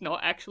Loki's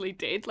not actually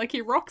dead. Like, he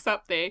rocks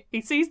up there,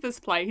 he sees this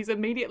play, he's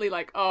immediately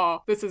like,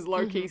 oh, this is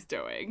Loki's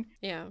doing.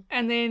 Yeah.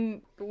 And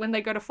then when they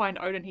go to find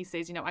Odin, he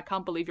says, you know, I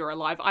can't believe you're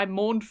alive. I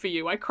mourned for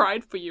you. I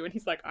cried for you. And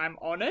he's like, I'm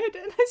honored.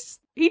 And it's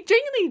just, he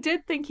genuinely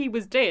did think he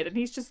was dead. And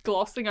he's just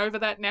glossing over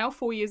that now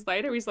 4 years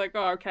later. He's like,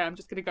 oh, okay, I'm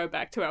just going to go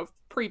back to our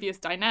previous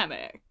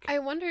dynamic. I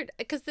wondered,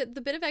 because the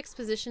bit of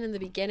exposition in the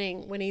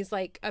beginning when he's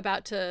like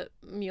about to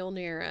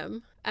Mjolnir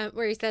him,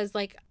 where he says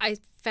like, I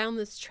found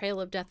this trail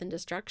of death and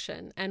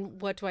destruction,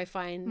 and what do I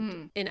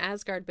find in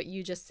Asgard but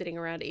you just sitting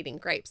around eating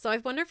grapes? So I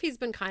wonder if he's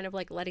been kind of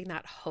like letting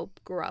that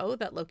hope grow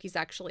that Loki's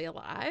actually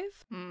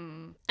alive.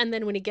 And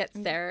then when he gets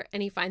there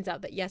and he finds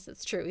out that yes,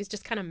 it's true, he's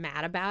just kind of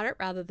mad about it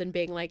rather than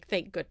being like,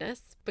 thank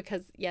goodness,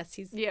 because yes,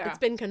 it's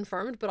been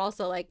confirmed, but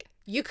also like,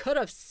 you could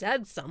have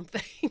said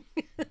something.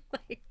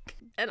 Like,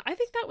 and I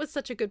think that was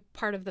such a good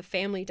part of the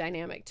family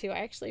dynamic too. I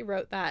actually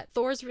wrote that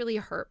Thor's really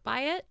hurt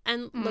by it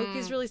and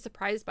Loki's really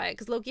surprised by it,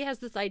 because Loki has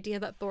this idea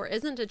that Thor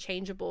isn't a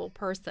changeable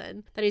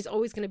person, that he's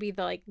always going to be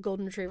the like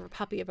golden retriever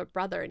puppy of a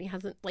brother, and he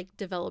hasn't like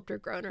developed or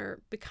grown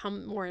or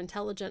become more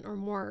intelligent or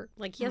more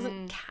like he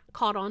hasn't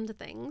caught on to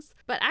things.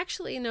 But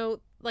actually,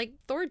 like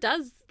Thor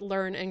does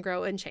learn and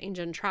grow and change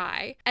and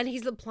try, and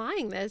he's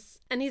applying this,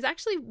 and he's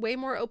actually way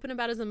more open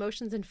about his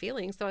emotions and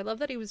feelings. So I love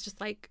that he was just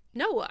like,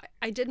 no,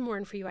 I did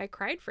mourn for you, I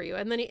cried for you.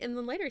 And then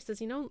later he says,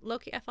 you know,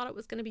 Loki, I thought it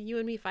was going to be you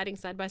and me fighting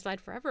side by side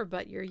forever,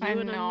 but you're you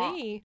and I'm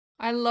me.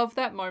 I love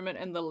that moment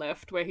in the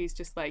lift where he's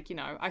just like, you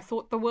know, I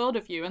thought the world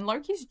of you. And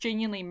Loki's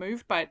genuinely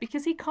moved by it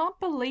because he can't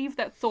believe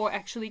that Thor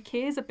actually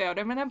cares about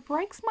him. And it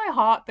breaks my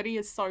heart that he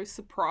is so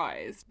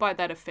surprised by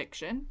that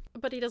affection.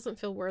 But he doesn't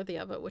feel worthy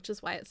of it, which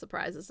is why it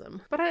surprises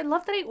him. But I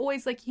love that he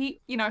always, like, he's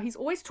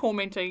always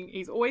tormenting,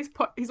 he's always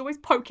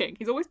poking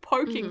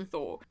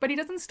Thor, but he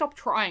doesn't stop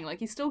trying. Like,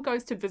 he still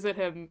goes to visit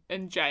him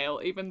in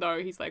jail, even though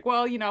he's like,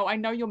 well, you know, I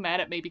know you're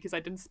mad at me because I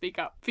didn't speak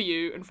up for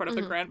you in front of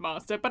the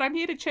Grandmaster, but I'm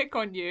here to check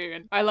on you.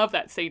 And I love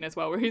that scene as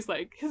well, where he's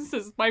like, this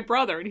is my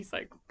brother, and he's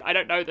like, I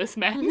don't know this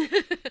man.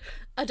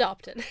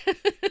 Adopted.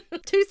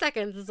 2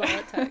 seconds is all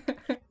it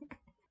took.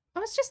 I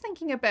was just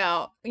thinking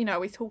about, you know,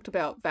 we talked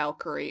about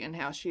Valkyrie and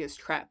how she is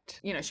trapped.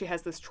 You know, she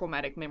has this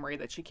traumatic memory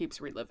that she keeps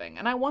reliving.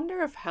 And I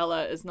wonder if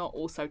Hela is not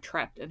also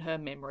trapped in her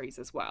memories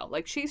as well.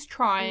 Like, she's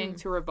trying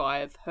to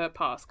revive her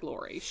past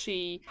glory.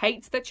 She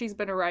hates that she's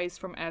been erased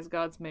from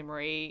Asgard's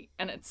memory.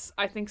 And it's,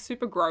 I think,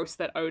 super gross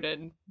that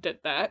Odin did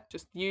that.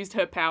 Just used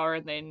her power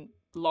and then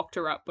locked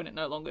her up when it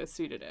no longer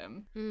suited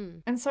him.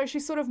 And so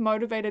she's sort of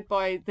motivated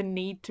by the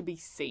need to be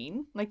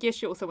seen. Like, yes,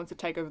 she also wants to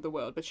take over the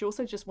world, but she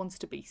also just wants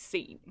to be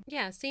seen.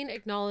 Yeah, seen,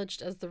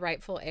 acknowledged as the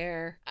rightful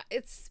heir.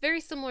 It's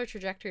very similar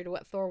trajectory to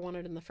what Thor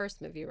wanted in the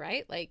first movie,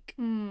 right? Like,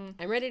 I'm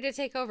ready to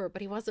take over,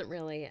 but he wasn't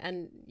really.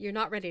 And you're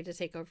not ready to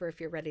take over if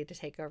you're ready to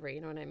take over,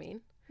 you know what I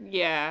mean?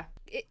 Yeah.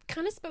 It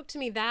kind of spoke to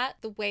me that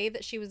the way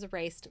that she was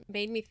erased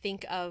made me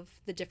think of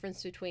the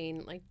difference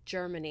between like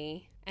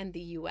Germany and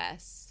the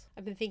US.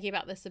 I've been thinking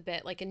about this a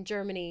bit. Like in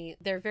Germany,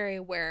 they're very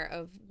aware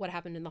of what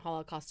happened in the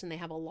Holocaust, and they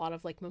have a lot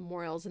of like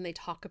memorials, and they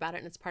talk about it,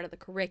 and it's part of the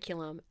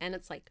curriculum, and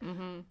it's like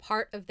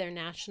part of their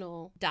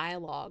national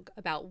dialogue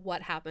about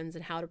what happens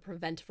and how to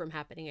prevent it from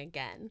happening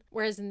again.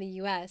 Whereas in the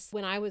US,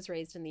 when I was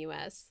raised in the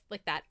US,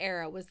 like that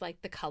era was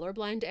like the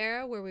colorblind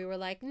era where we were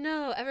like,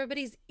 no,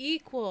 everybody's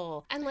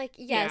equal. And like,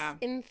 yes,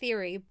 in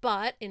theory,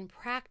 but in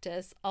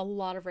practice, a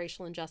lot of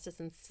racial injustice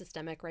and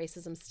systemic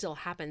racism still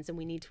happens, and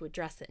we need to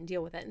address it and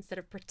deal with it instead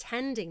of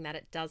pretending that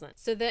it doesn't.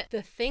 So that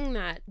the thing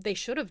that they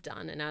should have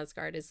done in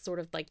Asgard is sort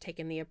of like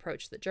taken the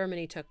approach that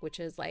Germany took, which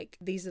is like,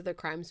 these are the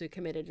crimes we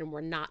committed and we're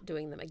not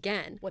doing them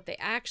again. What they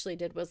actually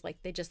did was like,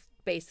 they just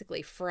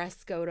basically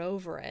frescoed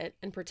over it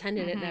and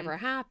pretended it never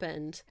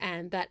happened,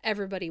 and that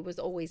everybody was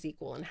always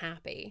equal and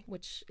happy,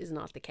 which is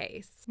not the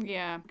case.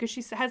 Yeah, because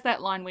she has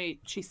that line where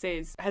she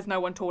says, has no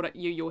one taught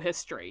you your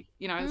history?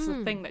 You know, it's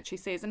the thing that she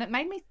says. And it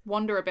made me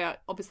wonder about,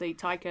 obviously,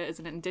 Taika is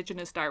an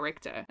Indigenous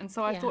director. And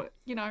so I thought,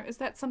 you know, is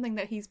that something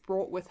that he's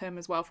brought with him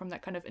as well, from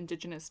that kind of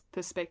Indigenous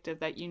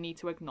perspective, that you need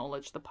to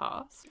acknowledge the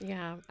past?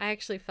 Yeah, I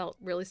actually felt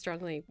really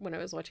strongly when I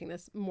was watching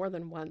this more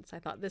than once. I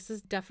thought this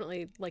is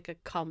definitely like a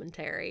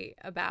commentary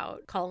about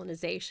about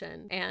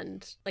colonization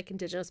and like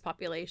indigenous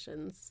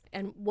populations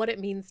and what it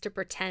means to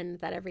pretend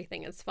that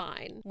everything is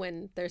fine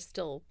when there's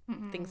still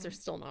things are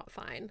still not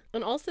fine.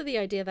 And also the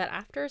idea that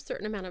after a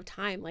certain amount of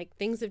time, like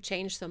things have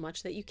changed so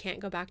much that you can't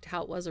go back to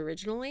how it was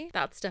originally.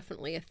 That's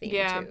definitely a theme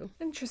too.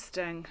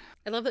 Interesting.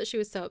 I love that she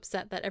was so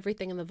upset that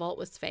everything in the vault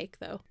was fake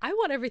though. I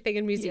want everything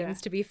in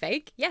museums to be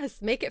fake.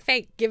 Yes, make it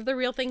fake. Give the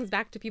real things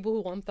back to people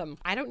who want them.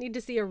 I don't need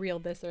to see a real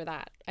this or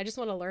that. I just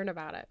want to learn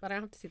about it, but I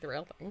don't have to see the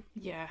real thing.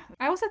 Yeah.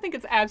 I also think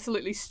it's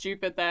absolutely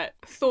stupid that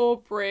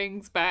Thor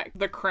brings back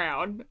the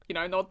crown, you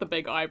know, not the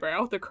big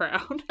eyebrow, the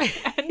crown,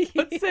 and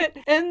puts it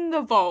in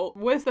the vault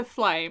with a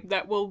flame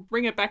that will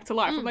bring it back to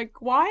life. I'm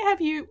like, why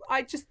have you,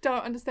 I just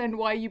don't understand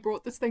why you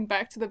brought this thing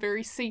back to the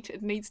very seat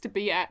it needs to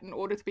be at in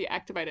order to be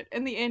activated.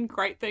 In the end,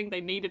 great thing,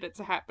 they needed it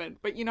to happen.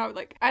 But, you know,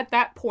 like at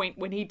that point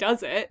when he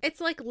does it,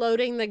 it's like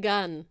loading the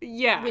gun.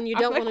 Yeah. When you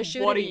don't want to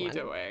shoot what anyone. What are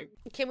you doing?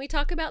 Can we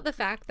talk about the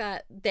fact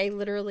that they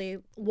literally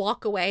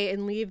walk away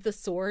and leave the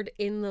sword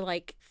in the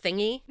like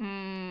thingy?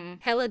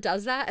 Hela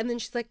does that and then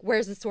she's like,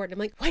 where's the sword? And I'm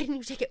like, why didn't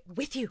you take it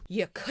with you?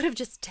 You could have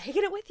just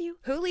taken it with you.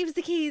 Who leaves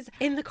the keys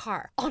in the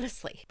car?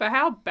 Honestly. But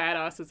how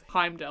badass is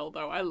Heimdall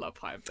though? I love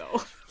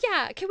Heimdall.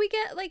 Yeah, can we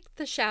get like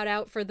the shout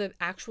out for the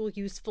actual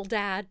useful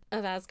dad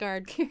of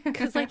Asgard?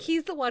 Because like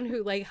he's the one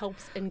who like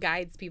helps and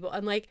guides people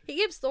and like he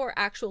gives Thor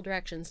actual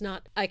directions,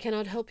 not I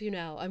cannot help you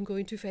now. I'm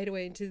going to fade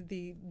away into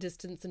the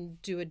distance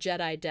and do a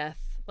Jedi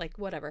death. Like,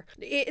 whatever.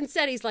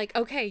 Instead, he's like,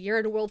 okay, you're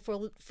in a world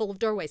full of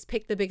doorways.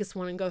 Pick the biggest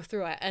one and go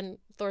through it. And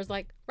Thor's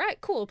like, right,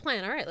 cool,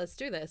 plan. All right, let's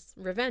do this.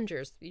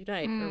 Revengers,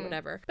 unite, or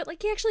whatever. But,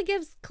 like, he actually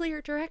gives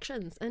clear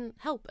directions and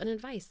help and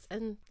advice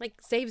and,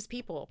 like, saves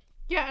people.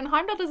 Yeah, and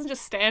Heimdall doesn't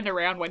just stand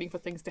around waiting for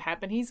things to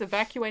happen. He's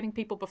evacuating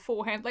people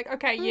beforehand. Like,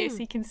 okay, yes,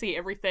 he can see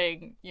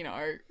everything, you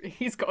know,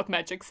 he's got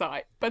magic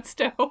sight, but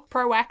still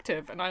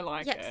proactive, and I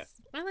like it.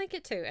 Yes, I like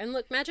it too. And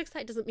look, magic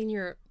sight doesn't mean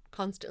you're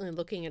constantly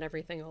looking at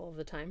everything all of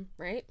the time,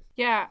 right?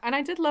 Yeah, and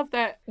I did love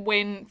that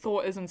when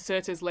Thor is in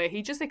Surtur's lair,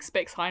 he just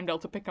expects Heimdall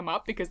to pick him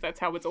up because that's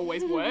how it's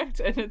always worked,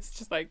 and it's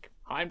just like,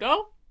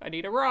 Heimdall, I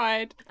need a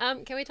ride.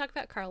 Can we talk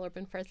about Karl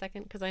Urban for a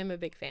second? Because I am a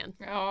big fan.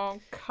 Oh,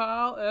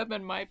 Karl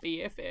Urban, my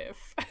BFF.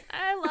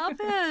 I love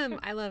him.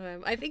 I love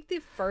him. I think the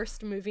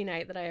first movie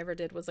night that I ever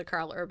did was a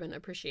Karl Urban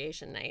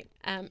appreciation night.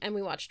 And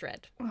we watched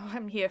Red. Oh,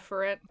 I'm here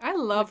for it. I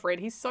love Red.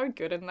 He's so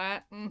good in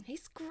that.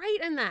 He's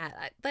great in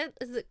that.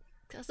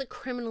 That's a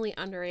criminally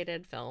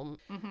underrated film.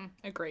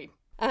 Agreed.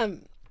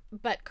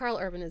 But Karl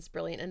Urban is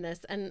brilliant in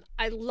this, and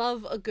I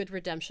love a good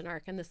redemption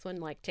arc, and this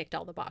one like ticked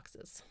all the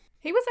boxes.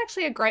 He was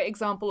actually a great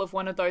example of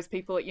one of those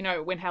people, you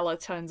know, when Hela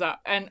turns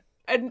up, and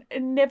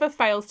it never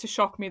fails to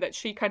shock me that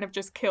she kind of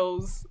just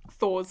kills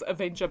Thor's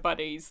Avenger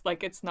buddies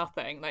like it's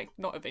nothing. Like,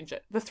 not Avenger,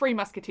 the Three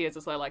Musketeers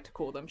as I like to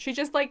call them. She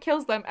just like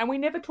kills them, and we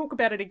never talk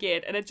about it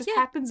again, and it just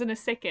happens in a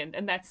second,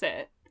 and that's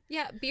it.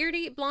 Yeah,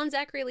 beardy, blonde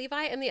Zachary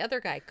Levi, and the other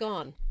guy,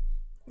 gone.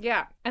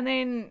 Yeah, and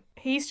then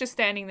he's just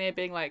standing there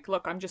being like,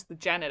 look, I'm just the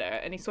janitor,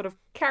 and he sort of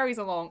carries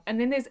along, and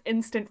then there's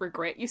instant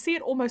regret. You see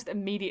it almost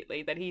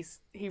immediately that he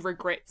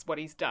regrets what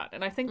he's done,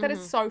 and I think that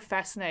is so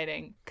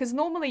fascinating, because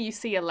normally you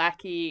see a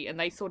lackey and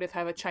they sort of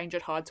have a change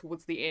at heart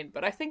towards the end,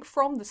 but I think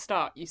from the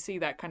start you see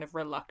that kind of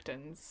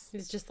reluctance.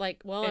 He's just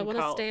like, well, I want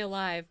to stay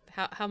alive.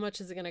 How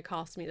much is it going to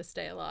cost me to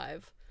stay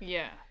alive?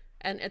 Yeah.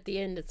 And at the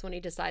end, it's when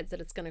he decides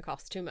that it's going to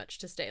cost too much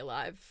to stay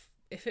alive.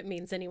 If it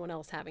means anyone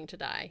else having to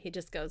die, he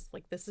just goes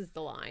like, this is the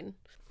line.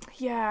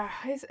 Yeah,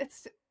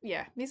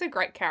 he's a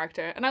great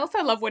character. And I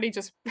also love when he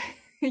just,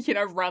 you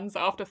know, runs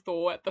after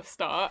Thor at the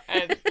start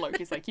and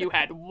Loki's like, you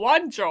had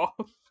one job.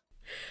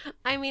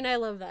 I mean, I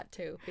love that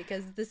too,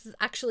 because this is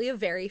actually a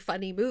very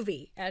funny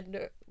movie.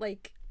 And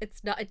like,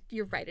 it's not,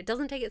 you're right, it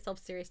doesn't take itself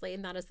seriously,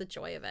 and that is the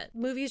joy of it.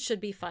 Movies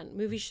should be fun.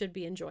 Movies should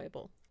be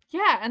enjoyable.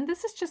 Yeah, and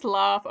this is just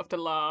laugh after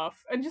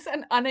laugh and just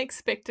in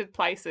unexpected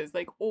places,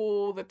 like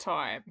all the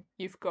time.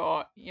 You've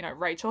got, you know,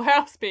 Rachel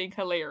House being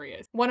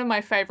hilarious. One of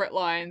my favourite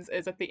lines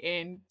is at the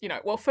end, you know,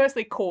 well,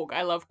 firstly, Korg.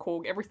 I love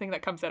Korg. Everything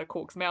that comes out of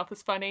Korg's mouth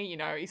is funny. You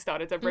know, he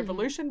started a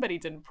revolution, but he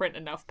didn't print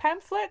enough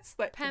pamphlets.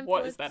 Like,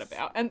 what is that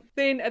about? And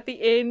then at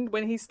the end,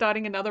 when he's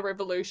starting another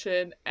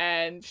revolution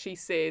and she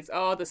says,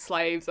 oh, the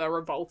slaves are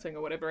revolting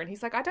or whatever, and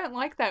he's like, I don't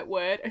like that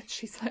word. And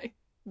she's like,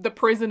 the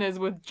prisoners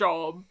with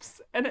jobs.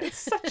 And it's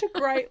such a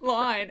great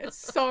line. It's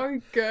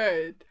so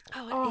good.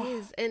 Oh, it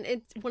is. And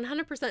it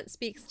 100%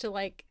 speaks to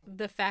like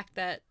the fact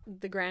that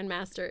the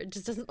Grandmaster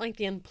just doesn't like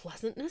the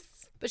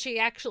unpleasantness, but she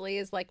actually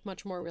is like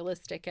much more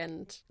realistic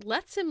and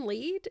lets him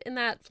lead in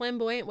that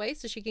flamboyant way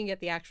so she can get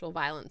the actual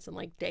violence and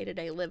like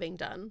day-to-day living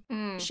done.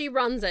 She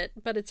runs it,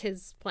 but it's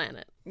his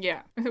planet.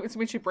 Yeah. It's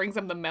when she brings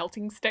him the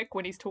melting stick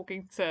when he's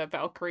talking to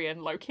Valkyrie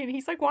and Loki, and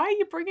he's like, why are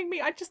you bringing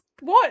me?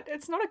 What?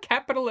 It's not a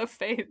capital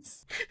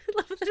offense. I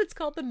love that it's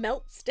called the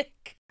melt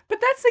stick. But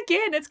that's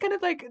again, it's kind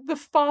of like the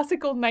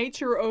farcical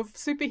nature of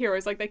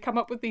superheroes. Like they come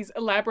up with these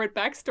elaborate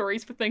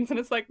backstories for things, and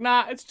it's like,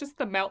 nah, it's just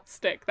the melt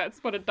stick.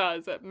 That's what it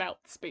does. It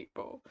melts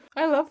people.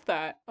 I love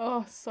that.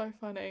 Oh, so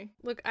funny.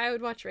 Look, I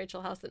would watch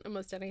Rachel House in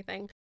almost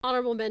anything.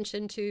 Honorable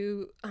mention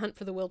to Hunt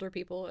for the Wilder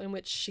People, in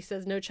which she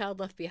says "No Child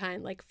Left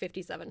Behind" like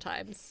 57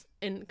 times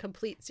in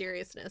complete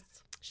seriousness.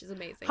 She's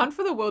amazing. Hunt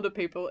for the Wilder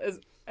People is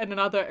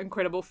another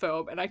incredible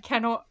film, and I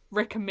cannot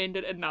recommend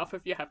it enough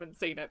if you haven't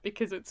seen it,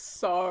 because it's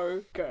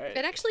so good.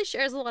 It actually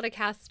shares a lot of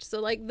cast. So,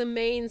 like, the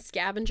main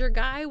scavenger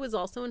guy was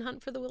also in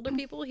Hunt for the Wilder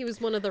People. He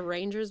was one of the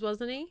Rangers,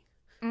 wasn't he?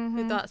 Mm-hmm.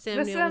 Who thought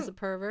Sam Neill was a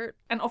pervert.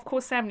 And of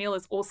course, Sam Neill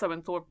is also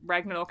in Thor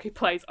Ragnarok. He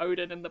plays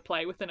Odin in the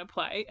play within a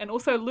play. And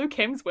also Luke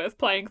Hemsworth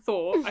playing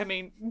Thor. I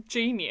mean,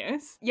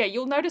 genius. Yeah,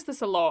 you'll notice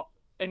this a lot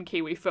in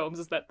Kiwi films,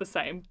 is that the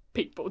same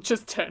people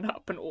just turn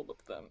up in all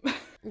of them.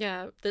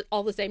 Yeah,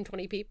 all the same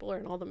 20 people are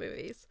in all the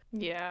movies.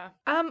 Yeah.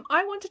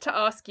 I wanted to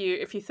ask you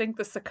if you think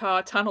the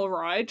Sakaar tunnel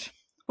ride,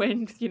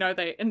 when, you know,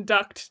 they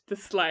induct the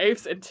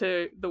slaves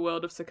into the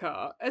world of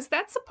Sakaar, is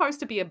that supposed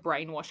to be a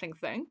brainwashing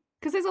thing?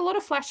 Because there's a lot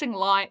of flashing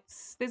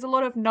lights. There's a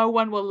lot of no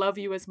one will love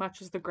you as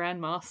much as the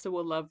Grandmaster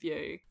will love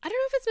you. I don't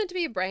know if it's meant to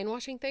be a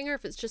brainwashing thing or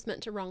if it's just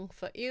meant to wrong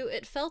foot you.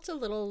 It felt a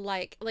little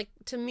like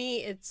to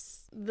me,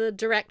 it's the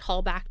direct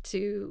callback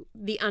to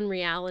the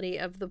unreality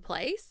of the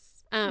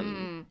place.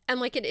 And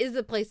like it is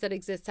a place that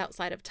exists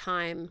outside of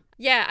time.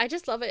 Yeah, I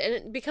just love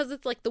it. And because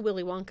it's like the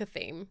Willy Wonka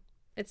theme.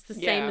 It's the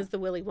same as the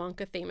Willy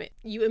Wonka theme.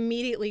 You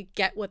immediately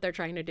get what they're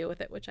trying to do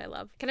with it, which I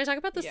love. Can I talk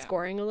about the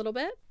scoring a little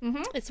bit?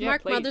 Mm-hmm. It's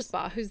Mark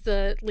Mothersbaugh, who's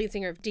the lead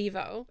singer of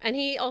Devo. And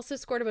he also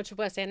scored a bunch of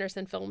Wes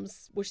Anderson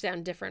films, which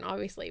sound different,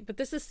 obviously. But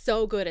this is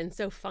so good and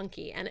so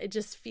funky. And it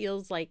just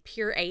feels like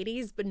pure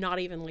 80s, but not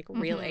even like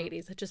real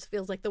 80s. It just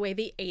feels like the way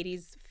the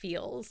 80s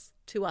feels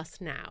to us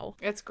now.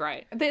 It's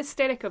great. The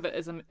aesthetic of it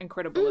is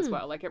incredible as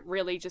well. Like, it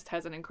really just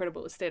has an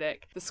incredible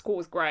aesthetic. The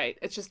score's great.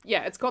 It's just,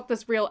 it's got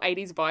this real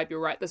 80s vibe, you're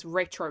right, this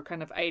retro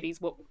kind of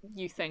 80s, what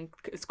you think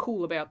is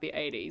cool about the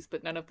 80s,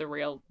 but none of the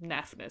real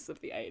naffness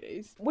of the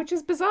 80s. Which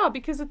is bizarre,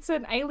 because it's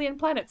an alien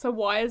planet, so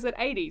why is it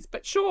 80s?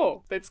 But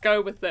sure, let's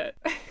go with it.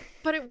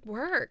 But it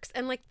works.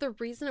 And like the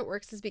reason it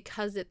works is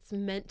because it's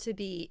meant to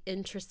be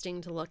interesting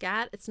to look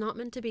at. It's not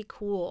meant to be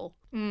cool.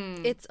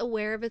 It's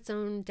aware of its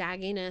own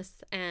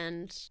dagginess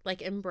and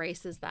like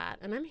embraces that.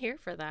 And I'm here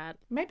for that.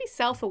 Maybe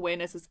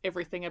self-awareness is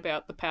everything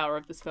about the power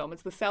of this film.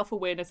 It's the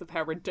self-awareness of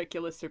how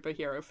ridiculous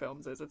superhero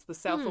films is. It's the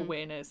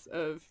self-awareness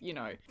of, you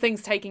know,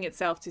 things taking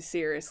itself too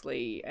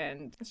seriously.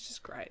 And it's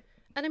just great.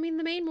 And I mean,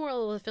 the main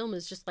moral of the film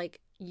is just like,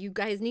 you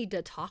guys need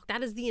to talk.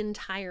 That is the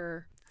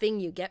entire thing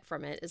you get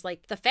from it, is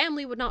like the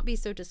family would not be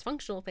so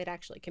dysfunctional if they'd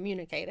actually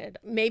communicated.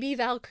 Maybe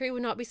Valkyrie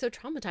would not be so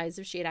traumatized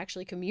if she had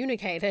actually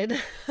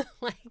communicated.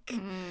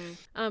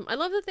 I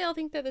love that they all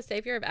think they're the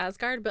savior of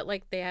Asgard, but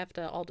like they have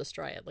to all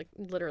destroy it. Like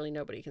literally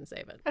nobody can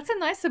save it. That's a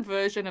nice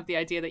subversion of the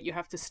idea that you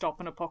have to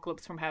stop an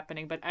apocalypse from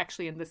happening, but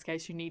actually in this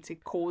case you need to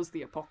cause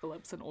the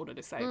apocalypse in order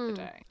to save the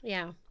day.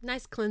 Yeah,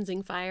 nice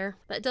cleansing fire.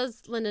 That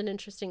does lend an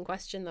interesting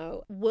question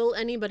though. Will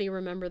anybody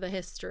remember the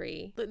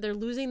history? They're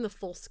losing the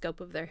full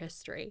scope of their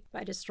history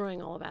by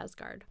destroying all of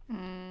Asgard.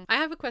 I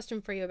have a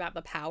question for you about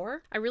the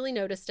power. I really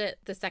noticed it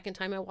the second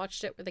time I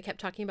watched it, where they kept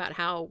talking about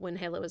how when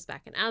Hela was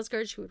back in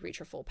Asgard, she would reach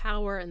her full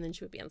power and then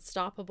she would be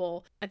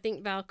unstoppable. I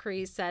think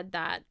Valkyrie said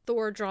that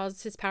Thor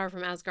draws his power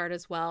from Asgard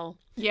as well.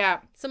 Yeah.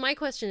 So my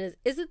question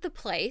is it the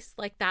place,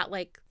 like that,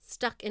 like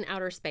stuck in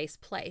outer space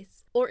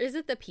place? Or is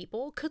it the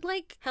people? Could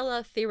like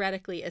Hela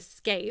theoretically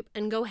escape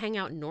and go hang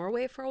out in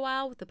Norway for a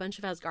while with a bunch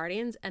of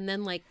Asgardians and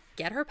then like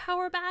get her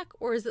power back?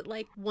 Or is it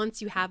like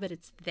once you have it,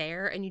 it's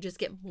there and you just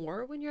get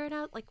more when you're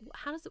out? Like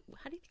how do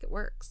you think it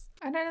works?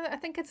 I don't know. I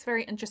think it's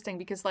very interesting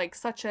because like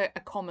such a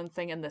common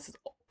thing in this is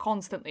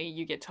constantly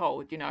you get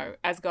told, you know,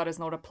 Asgard is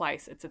not a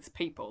place, it's its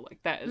people. Like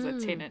that is a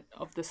tenet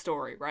of the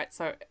story, right?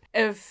 So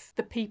if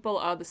the people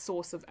are the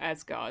source of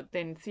Asgard,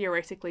 then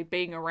theoretically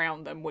being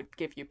around them would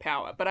give you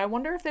power. But I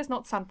wonder if there's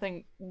not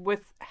something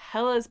with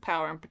Hela's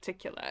power in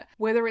particular,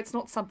 whether it's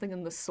not something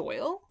in the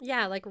soil.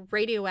 Yeah, like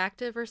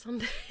radioactive or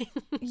something.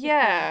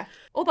 Yeah.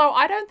 Although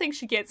I don't think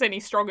she gets any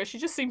stronger. She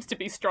just seems to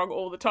be strong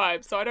all the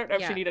time. So I don't know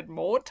if she needed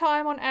more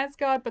time on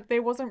Asgard, but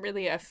there wasn't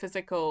really a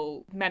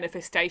physical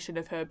manifestation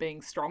of her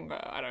being stronger,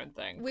 I don't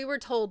think. We were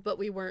told, but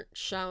we weren't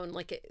shown.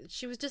 Like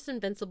she was just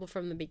invincible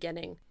from the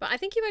beginning. But I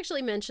think you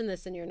actually mentioned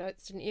this in your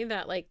notes, didn't you?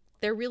 That like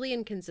they're really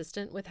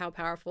inconsistent with how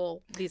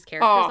powerful these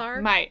characters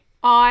are. Mate,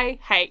 I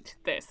hate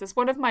this. It's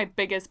one of my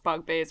biggest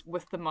bugbears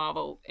with the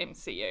Marvel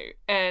MCU.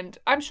 And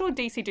I'm sure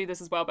DC do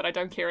this as well, but I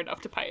don't care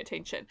enough to pay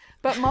attention.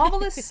 But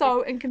Marvel is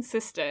so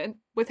inconsistent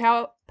with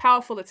how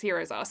powerful its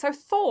heroes are. So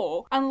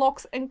Thor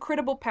unlocks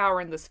incredible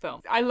power in this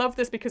film. I love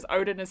this because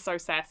Odin is so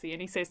sassy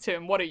and he says to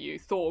him, what are you,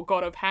 Thor,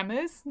 god of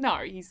hammers? No,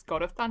 he's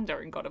god of thunder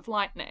and god of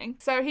lightning.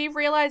 So he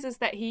realizes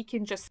that he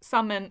can just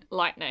summon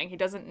lightning. He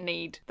doesn't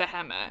need the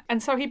hammer.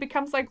 And so he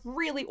becomes like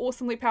really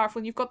awesomely powerful.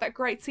 And you've got that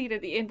great scene at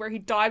the end where he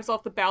dives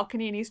off the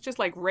balcony and he's just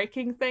like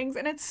wrecking things.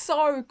 And it's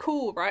so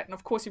cool, right? And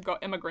of course you've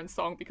got Immigrant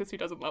Song because who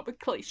doesn't love a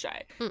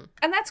cliche?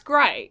 And that's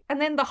great. And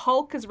then the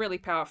Hulk is really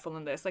powerful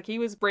in this. Like he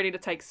was ready to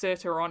take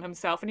Surtur on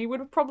himself and he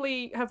would have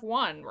probably have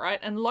won, right?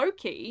 And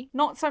Loki,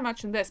 not so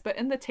much in this, but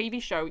in the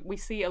TV show, we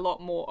see a lot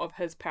more of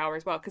his power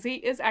as well because he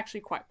is actually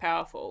quite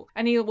powerful.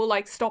 And he will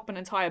like stop an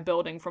entire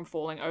building from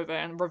falling over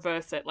and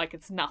reverse it like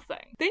it's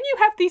nothing. Then you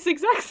have these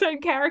exact same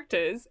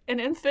characters in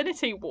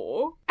Infinity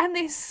War and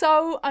they're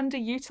so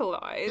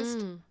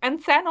underutilized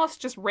and Thanos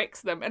just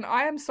wrecks them. And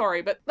I am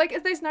sorry, but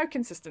like there's no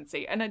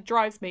consistency and it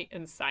drives me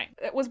insane.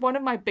 It was one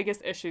of my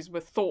biggest issues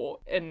with Thor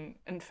in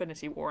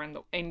Infinity War and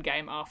the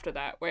Endgame after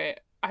that, where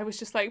I was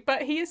just like,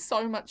 but he is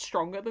so much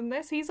stronger than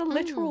this. He's a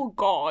literal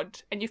god,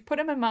 and you've put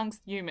him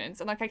amongst humans,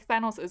 and like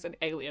Thanos is an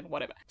alien,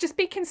 whatever. Just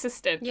be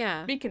consistent.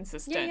 Yeah. Be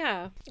consistent.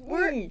 Yeah.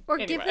 Or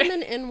give him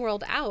an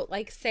in-world out.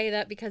 Like, say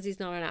that because he's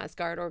not an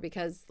Asgard, or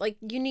because, like,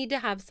 you need to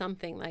have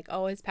something like,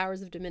 oh, his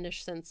powers have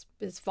diminished since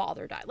his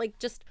father died. Like,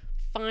 just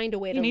find a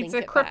way to link it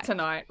back. He needs a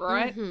kryptonite,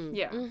 right?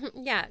 Yeah.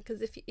 Yeah, because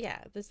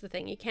that's the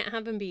thing. You can't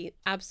have him be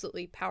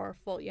absolutely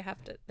powerful.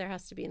 There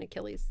has to be an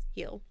Achilles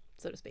heel,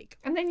 so to speak.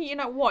 And then you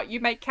know what? You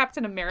make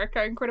Captain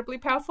America incredibly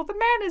powerful. The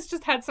man has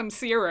just had some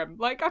serum.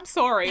 Like, I'm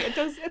sorry.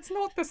 It's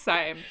not the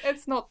same.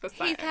 It's not the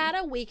same. He's had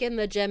a week in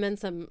the gym and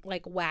some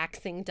like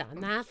waxing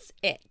done. That's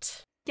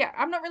it. Yeah,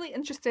 I'm not really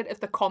interested if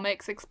the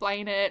comics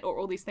explain it or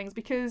all these things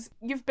because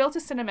you've built a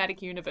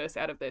cinematic universe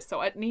out of this, so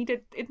it needs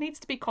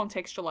to be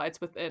contextualized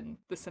within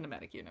the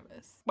cinematic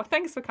universe. Well,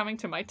 thanks for coming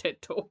to my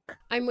TED Talk.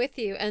 I'm with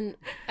you, and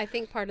I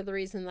think part of the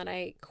reason that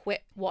I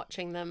quit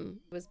watching them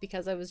was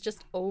because I was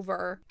just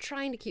over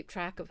trying to keep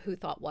track of who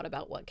thought what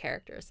about what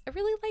characters. I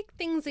really like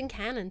things in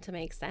canon to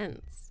make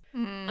sense.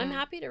 I'm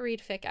happy to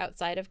read fic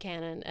outside of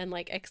canon and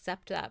like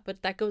accept that,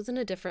 but that goes in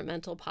a different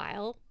mental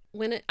pile.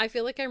 I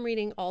feel like I'm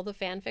reading all the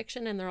fan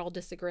fiction and they're all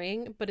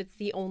disagreeing, but it's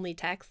the only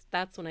text,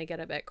 that's when I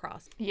get a bit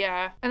cross.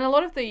 Yeah, and a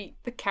lot of the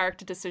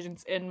character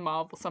decisions in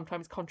Marvel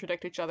sometimes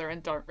contradict each other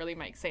and don't really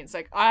make sense.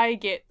 Like, I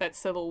get that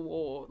Civil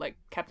War, like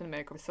Captain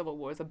America Civil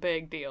War is a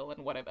big deal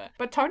and whatever,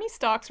 but Tony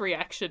Stark's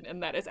reaction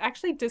in that is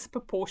actually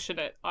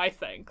disproportionate, I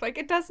think. Like,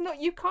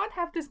 you can't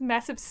have this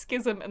massive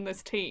schism in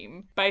this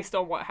team based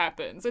on what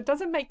happens. It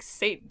doesn't make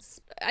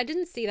sense. I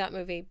didn't see that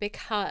movie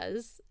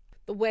because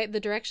the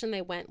direction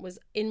they went was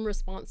in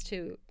response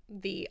to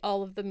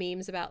all of the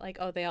memes about like,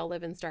 oh, they all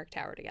live in Stark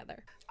Tower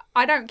together.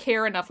 I don't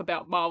care enough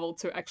about Marvel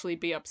to actually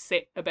be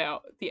upset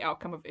about the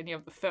outcome of any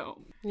of the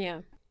film.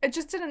 Yeah. It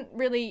just didn't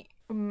really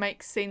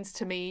make sense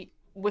to me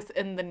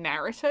within the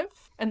narrative,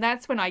 and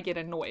that's when I get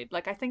annoyed.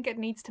 Like, I think it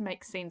needs to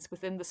make sense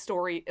within the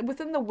story,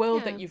 within the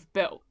world that you've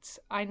built.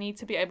 I need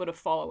to be able to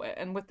follow it,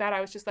 and with that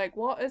I was just like,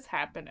 what is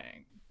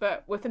happening?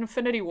 But with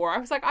Infinity War, I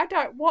was like,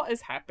 what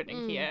is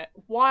happening here?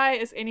 Why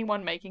is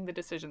anyone making the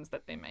decisions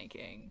that they're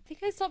making? I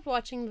think I stopped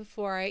watching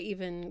before I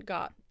even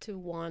got to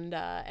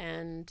Wanda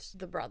and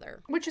the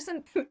brother. Which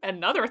isn't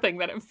another thing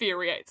that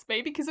infuriates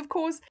me, because of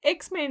course,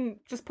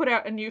 X-Men just put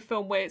out a new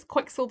film where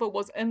Quicksilver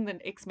was in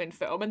the X-Men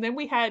film, and then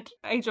we had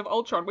Age of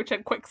Ultron, which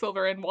had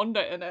Quicksilver and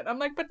Wanda in it. I'm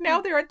like, but now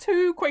there are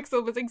two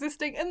Quicksilvers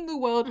existing in the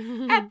world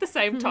at the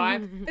same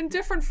time, in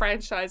different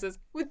franchises,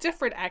 with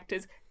different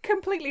actors,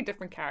 completely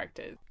different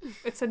characters.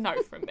 It's a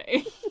no from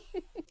me.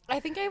 I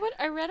think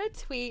I read a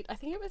tweet, I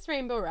think it was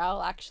Rainbow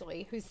Rowell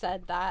actually, who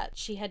said that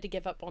she had to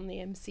give up on the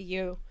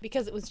MCU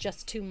because it was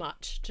just too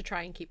much to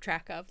try and keep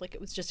track of. Like,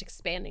 it was just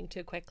expanding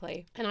too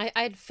quickly. And I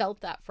had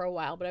felt that for a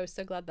while, but I was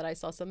so glad that I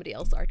saw somebody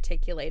else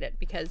articulate it,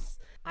 because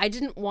I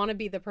didn't want to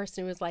be the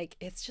person who was like,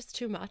 it's just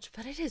too much,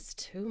 but it is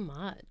too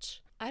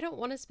much. I don't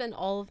want to spend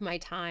all of my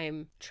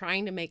time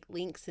trying to make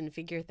links and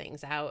figure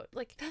things out.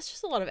 Like, that's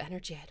just a lot of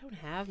energy I don't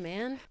have,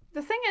 man.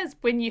 The thing is,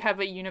 when you have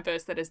a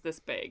universe that is this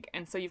big,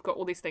 and so you've got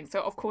all these things.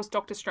 So, of course,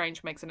 Doctor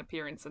Strange makes an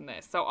appearance in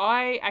this. So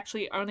I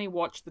actually only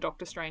watched the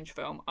Doctor Strange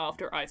film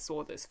after I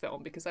saw this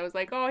film, because I was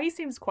like, oh, he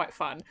seems quite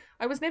fun.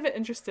 I was never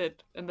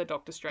interested in the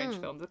Doctor Strange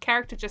film. The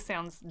character just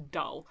sounds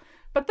dull.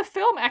 But the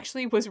film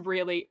actually was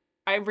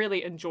I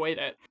really enjoyed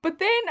it. But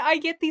then I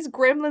get these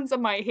gremlins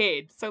in my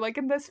head. So, like,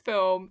 in this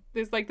film,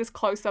 there's, like, this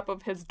close-up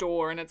of his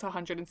door, and it's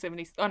on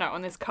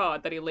this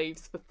card that he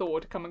leaves for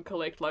Thor to come and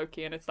collect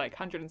Loki, and it's, like,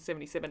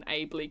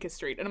 177A Bleecker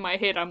Street. And in my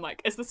head, I'm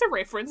like, is this a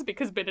reference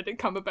because Benedict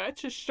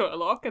Cumberbatch is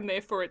Sherlock, and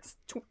therefore it's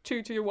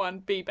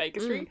 221B Baker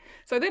Street?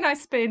 So then I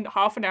spend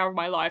half an hour of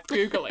my life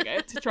Googling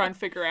it to try and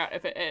figure out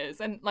if it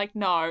is. And, like,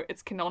 no,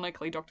 it's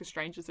canonically Doctor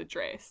Strange's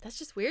address. That's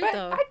just weird, but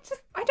though.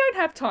 I don't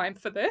have time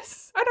for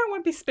this. I don't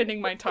want to be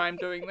spending my time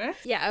doing this.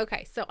 Yeah,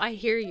 okay, so I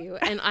hear you,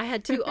 and I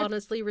had to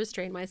honestly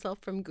restrain myself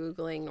from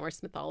Googling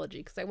Norse mythology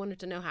because I wanted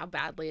to know how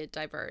badly it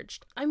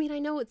diverged. I mean, I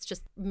know it's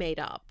just made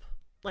up,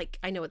 like,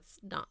 I know it's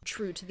not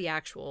true to the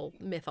actual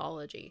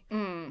mythology,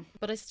 Mm.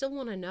 but I still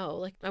want to know,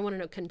 like, I want to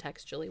know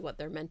contextually what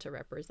they're meant to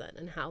represent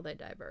and how they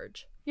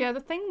diverge. Yeah,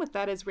 the thing with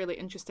that is really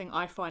interesting,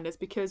 I find, is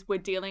because we're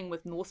dealing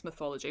with Norse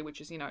mythology,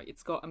 which is,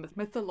 it's got a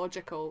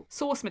mythological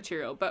source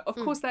material. But of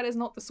course, that is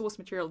not the source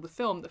material of the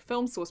film. The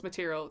film source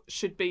material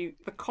should be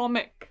the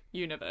comic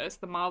universe,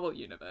 the Marvel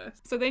universe.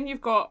 So then you've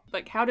got,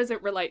 like, how does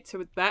it relate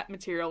to that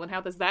material, and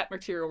how does that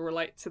material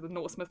relate to the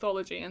Norse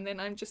mythology? And then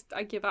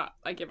I give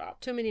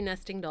up. Too many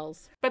nesting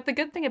dolls. But the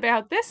good thing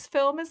about this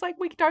film is, like,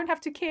 we don't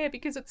have to care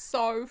because it's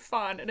so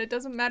fun, and it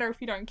doesn't matter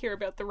if you don't care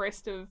about the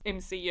rest of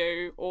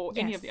MCU or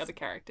any of the other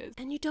characters.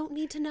 And you don't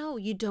need to know.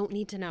 You don't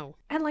need to know.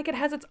 And, like, it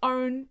has its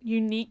own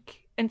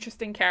unique,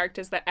 interesting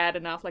characters that add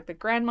enough. Like, the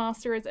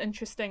Grandmaster is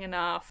interesting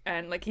enough,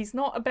 and, like, he's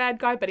not a bad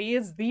guy, but he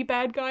is the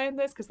bad guy in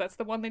this because that's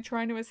the one they're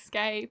trying to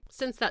escape.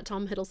 Since that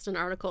Tom Hiddleston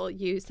article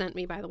you sent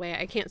me, by the way,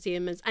 I can't see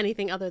him as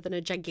anything other than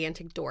a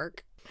gigantic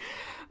dork.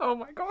 Oh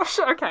my gosh.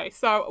 Okay,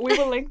 so we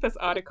will link this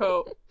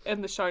article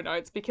in the show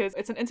notes because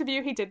it's an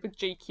interview he did with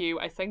GQ,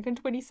 I think in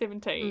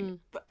 2017.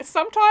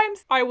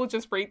 Sometimes I will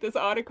just read this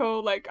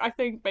article. Like, I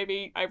think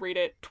maybe I read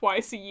it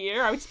twice a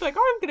year. I would just be like,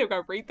 oh, I'm going to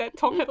go read that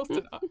Tom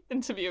Hiddleston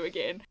interview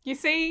again. You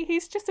see,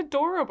 he's just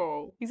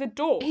adorable. He's a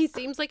dork. He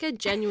seems like a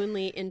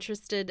genuinely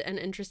interested and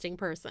interesting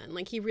person.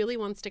 Like, he really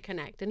wants to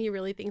connect, and he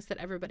really thinks that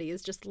everybody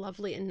is just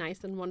lovely and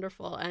nice and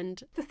wonderful.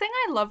 And the thing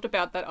I loved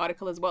about that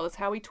article as well is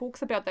how he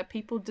talks about that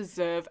people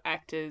deserve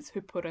actors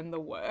who put in the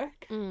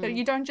work. That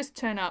you don't just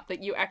turn up,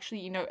 that you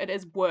actually, it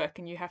is work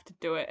and you have to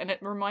do it. And it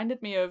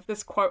reminded me of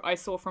this quote I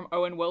saw from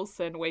Owen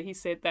Wilson where he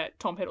said that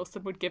Tom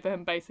Hiddleston would give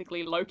him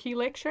basically Loki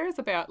lectures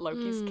about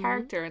Loki's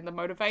character and the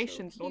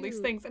motivations and all these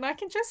things. And I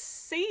can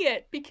just see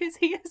it because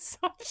he is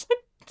such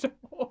a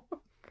dork.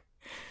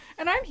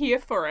 And I'm here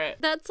for it.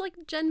 That's like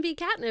Gen V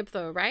catnip,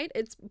 though, right?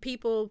 It's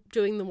people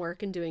doing the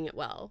work and doing it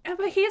well.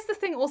 But here's the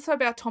thing also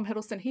about Tom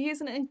Hiddleston. He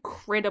is an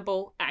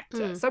incredible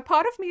actor. So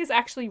part of me is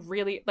actually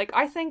really, like,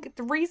 I think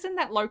the reason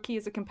that Loki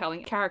is a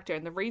compelling character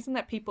and the reason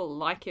that people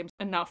like him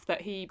enough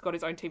that he got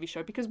his own TV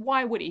show, because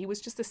why would he? He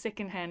was just a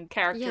secondhand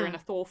character in a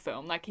Thor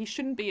film. Like, he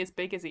shouldn't be as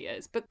big as he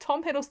is. But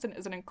Tom Hiddleston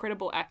is an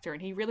incredible actor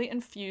and he really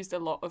infused a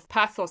lot of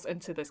pathos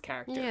into this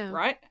character,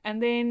 right?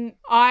 And then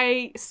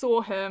I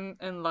saw him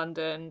in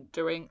London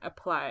doing a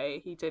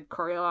play. He did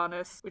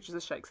Coriolanus, which is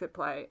a Shakespeare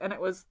play, and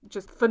it was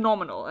just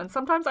phenomenal. And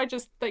sometimes I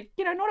just, like,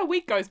 not a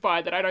week goes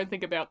by that I don't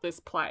think about this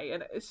play.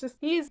 And it's just,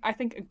 he is, I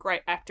think, a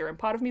great actor. And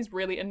part of me is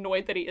really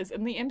annoyed that he is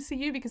in the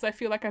MCU because I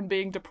feel like I'm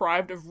being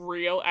deprived of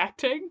real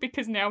acting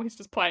because now he's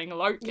just playing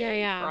Loki,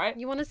 right?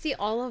 You want to see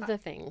all of the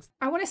things.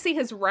 I want to see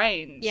his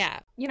range. Yeah.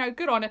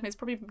 Good on him. He's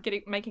probably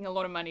making a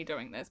lot of money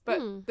doing this.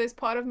 But there's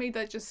part of me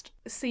that just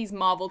sees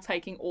Marvel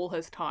taking all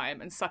his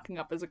time and sucking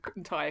up his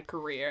entire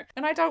career.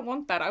 And I don't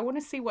want that. I want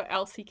to see what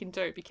else he can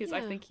do because I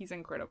think he's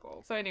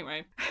incredible. So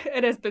anyway,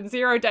 it has been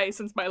 0 days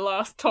since my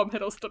last Tom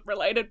Hiddleston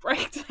related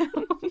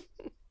breakdown.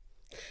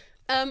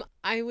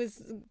 I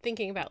was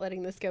thinking about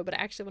letting this go, but I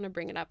actually want to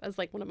bring it up as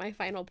like one of my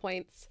final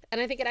points. And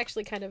I think it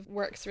actually kind of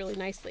works really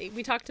nicely.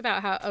 We talked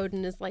about how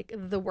Odin is like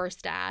the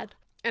worst dad.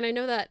 And I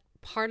know that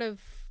part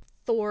of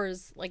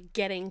Thor's like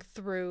getting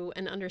through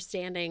and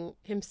understanding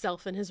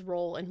himself and his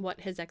role and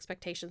what his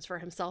expectations for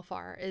himself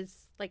are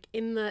is like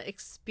in the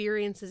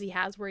experiences he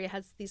has where he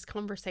has these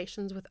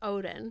conversations with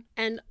Odin.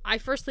 And I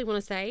firstly want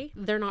to say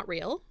they're not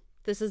real.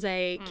 This is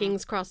a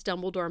King's Cross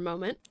Dumbledore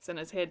moment. It's in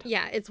his head.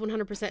 Yeah, it's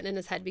 100% in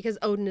his head because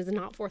Odin is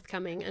not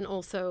forthcoming and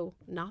also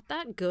not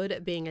that good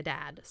at being a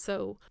dad.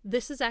 So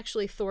this is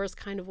actually Thor's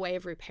kind of way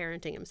of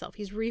reparenting himself.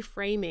 He's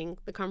reframing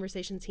the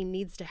conversations he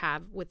needs to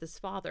have with his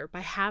father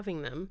by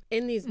having them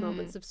in these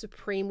moments of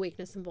supreme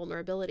weakness and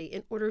vulnerability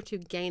in order to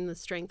gain the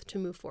strength to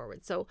move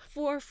forward. So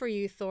 4 for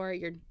you, Thor.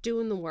 You're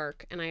doing the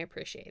work, and I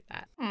appreciate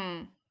that.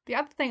 The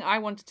other thing I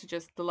wanted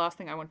to the last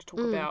thing I want to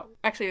talk about,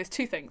 actually there's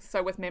 2 things.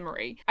 So with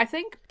memory, I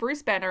think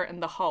Bruce Banner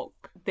and the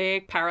Hulk,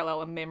 their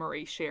parallel in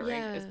memory sharing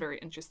is very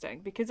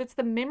interesting because it's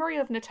the memory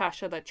of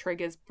Natasha that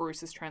triggers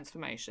Bruce's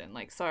transformation.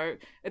 Like, so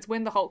it's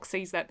when the Hulk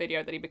sees that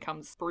video that he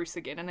becomes Bruce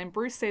again. And then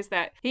Bruce says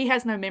that he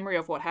has no memory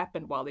of what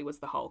happened while he was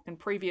the Hulk. And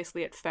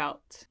previously it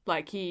felt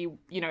like he,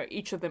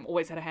 each of them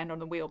always had a hand on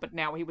the wheel, but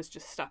now he was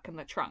just stuck in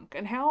the trunk.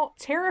 And how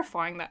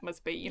terrifying that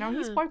must be.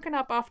 He's woken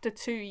up after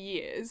 2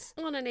 years.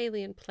 On an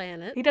alien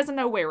planet. He doesn't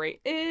know where he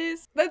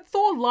is. Then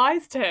Thor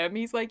lies to him.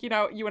 He's like, you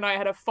and I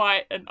had a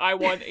fight and I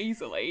won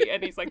easily.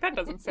 And he's like, that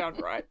doesn't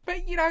sound right. But,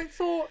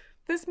 Thor,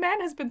 this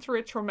man has been through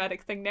a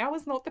traumatic thing. Now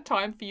is not the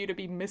time for you to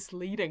be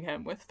misleading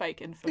him with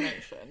fake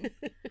information.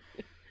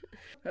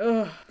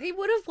 He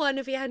would have won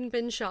if he hadn't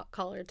been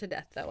shock-collared to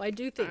death, though. I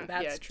do think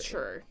that's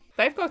true.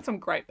 They've got some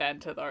great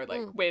banter, though.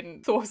 Like,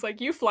 when Thor's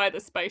like, you fly the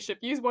spaceship,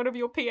 use one of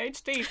your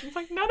PhDs. It's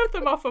like, none of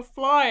them are for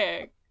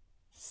flying.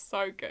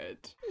 So good.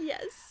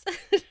 Yes.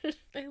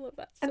 I love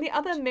that so And the much.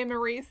 other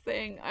memories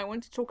thing I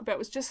wanted to talk about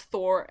was just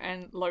Thor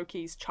and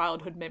Loki's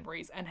childhood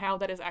memories and how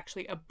that is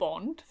actually a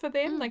bond for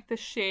them, like the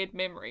shared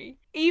memory.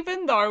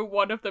 Even though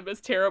one of them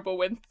is terrible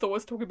when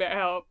Thor's talking about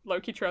how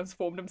Loki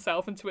transformed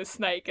himself into a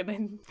snake and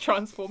then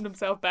transformed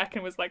himself back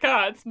and was like,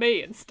 it's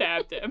me, and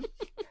stabbed him.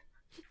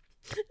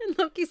 And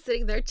Loki's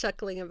sitting there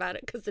chuckling about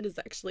it because it is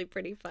actually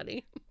pretty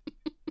funny.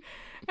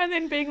 And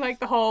then being like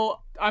the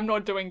whole, I'm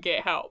not doing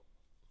get help.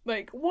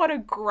 Like, what a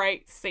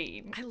great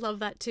scene. I love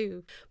that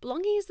too.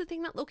 Belonging is the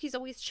thing that Loki's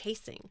always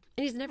chasing.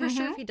 And he's never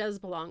sure if he does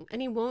belong.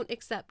 And he won't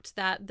accept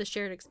that the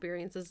shared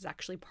experience is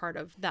actually part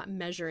of that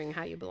measuring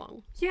how you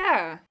belong.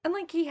 Yeah. And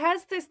like he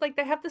has this, like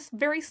they have this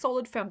very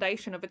solid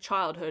foundation of a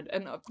childhood.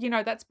 And,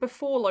 that's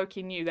before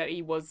Loki knew that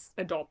he was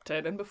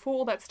adopted and before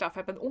all that stuff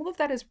happened. All of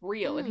that is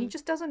real and he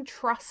just doesn't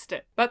trust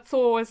it. But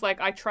Thor is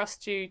like, I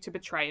trust you to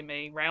betray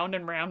me. Round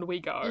and round we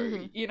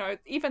go.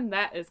 Even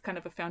that is kind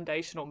of a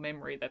foundational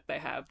memory that they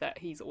have, that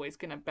he's always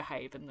going to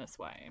behave in this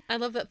way. I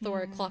love that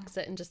Thor clocks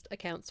it and just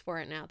accounts for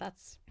it now.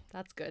 That's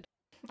good.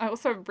 I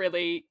also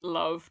really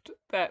loved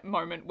that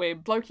moment where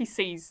Loki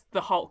sees the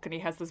Hulk and he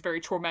has this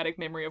very traumatic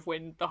memory of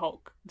when the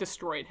Hulk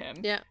destroyed him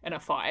in a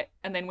fight.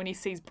 And then when he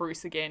sees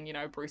Bruce again,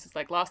 Bruce is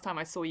like, last time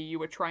I saw you, you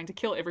were trying to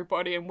kill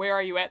everybody, and where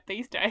are you at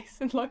these days?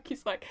 And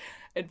Loki's like,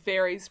 it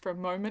varies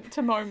from moment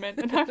to moment.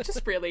 And I'm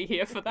just really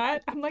here for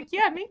that. I'm like,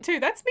 yeah, me too.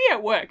 That's me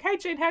at work. Hey,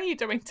 Jen, how are you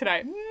doing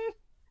today?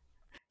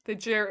 The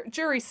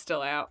jury's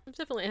still out. I've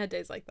definitely had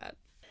days like that.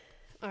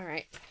 All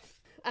right.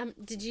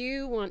 Did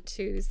you want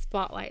to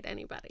spotlight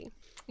anybody?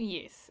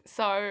 Yes.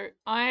 So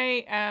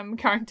I am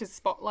going to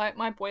spotlight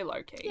my boy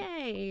Loki.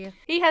 Yay.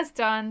 He has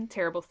done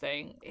terrible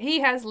thing. He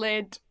has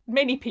led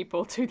many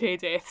people to their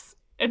deaths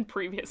in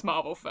previous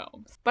Marvel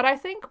films. But I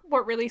think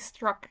what really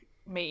struck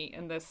me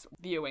in this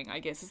viewing, I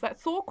guess, is that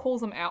Thor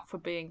calls him out for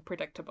being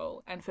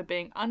predictable and for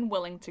being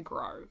unwilling to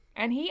grow.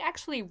 And he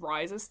actually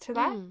rises to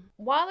that.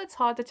 While it's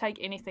hard to take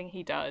anything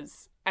he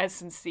does as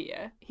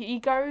sincere, he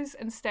goes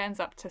and stands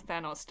up to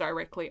Thanos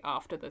directly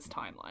after this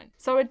timeline.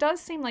 So it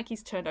does seem like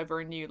he's turned over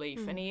a new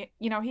leaf, and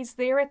he's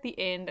there at the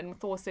end, and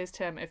Thor says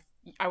to him, if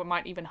I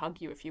might even hug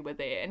you if you were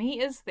there. And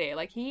he is there.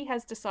 Like, he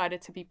has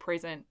decided to be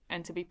present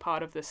and to be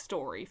part of this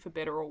story, for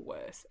better or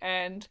worse.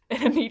 And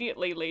it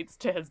immediately leads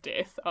to his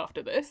death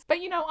after this. But,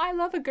 I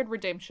love a good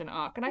redemption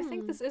arc. And I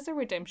think this is a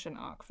redemption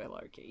arc for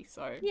Loki.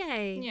 So,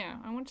 yay. Yeah,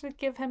 I wanted to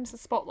give him a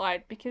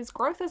spotlight because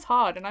growth is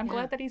hard. And I'm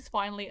glad that he's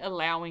finally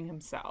allowing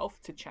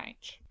himself to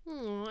change.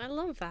 Oh, I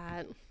love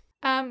that.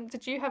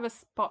 Did you have a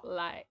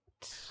spotlight?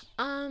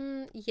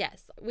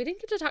 Yes. We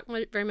didn't get to talk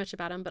very much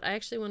about him, but I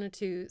actually wanted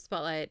to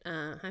spotlight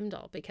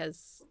Heimdall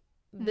because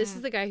this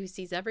is the guy who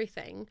sees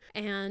everything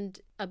and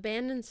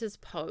abandons his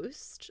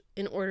post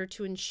in order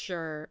to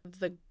ensure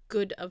the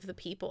good of the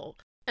people.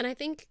 And I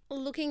think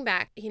looking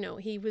back,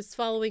 he was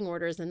following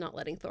orders and not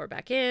letting Thor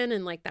back in,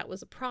 and like that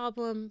was a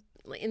problem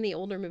in the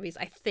older movies,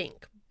 I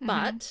think.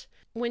 But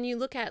when you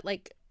look at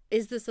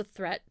is this a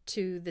threat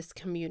to this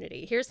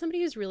community? Here's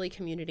somebody who's really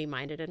community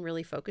minded and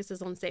really focuses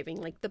on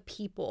saving the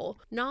people,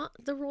 not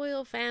the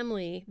royal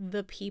family,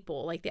 the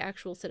people, the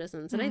actual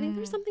citizens. And I think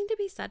there's something to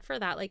be said for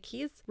that.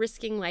 He's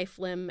risking life,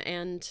 limb,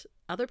 and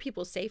other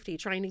people's safety,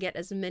 trying to get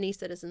as many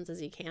citizens as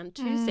he can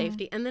to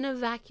safety and then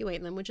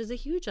evacuate them, which is a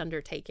huge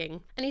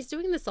undertaking. And he's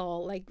doing this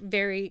all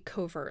very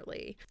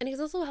covertly. And he's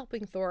also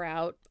helping Thor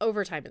out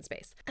over time and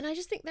space. And I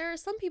just think there are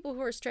some people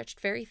who are stretched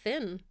very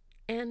thin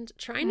and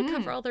trying to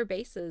cover all their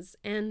bases,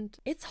 and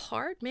it's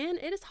hard, man.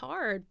 It is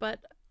hard, but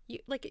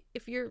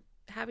if you're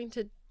having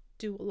to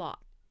do a lot,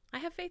 I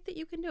have faith that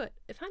you can do it.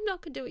 If Heimdall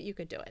could do it, you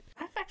could do it.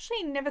 I've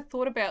actually never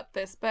thought about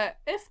this, but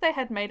if they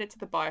had made it to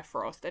the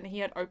Bifrost and he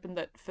had opened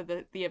it for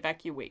the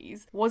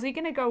evacuees, was he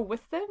going to go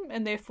with them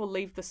and therefore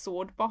leave the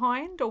sword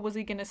behind? Or was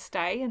he going to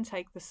stay and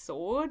take the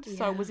sword? Yeah.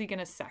 So was he going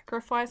to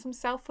sacrifice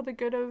himself for the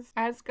good of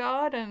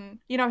Asgard? And,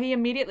 he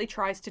immediately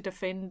tries to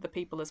defend the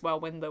people as well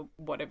when the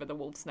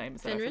wolf's name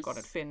is that I forgot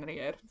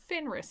it.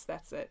 Fenris,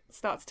 that's it.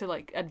 Starts to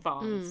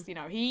advance.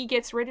 He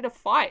gets ready to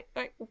fight.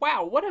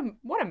 Wow, what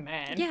a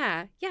man.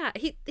 Yeah.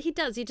 He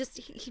does.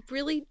 He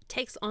really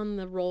takes on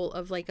the role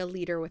of a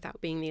leader without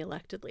being the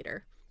elected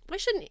leader.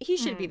 He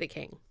should be the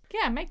king.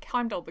 Yeah, make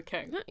Heimdall the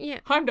king. Yeah.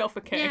 Heimdall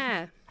for king.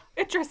 Yeah.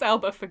 Idris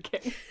Elba for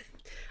king.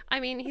 I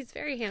mean, he's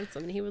very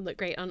handsome and he would look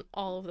great on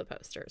all of the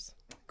posters.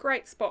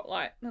 Great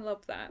spotlight. I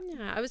love that.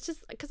 Yeah, I was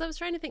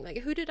trying to think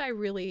who did I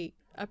really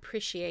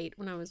appreciate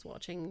when I was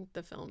watching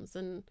the films,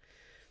 and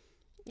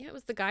yeah, it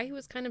was the guy who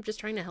was kind of just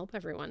trying to help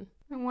everyone.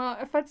 Well,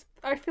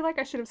 I feel like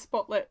I should have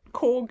spotlit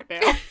Korg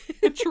now,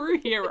 the true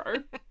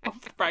hero of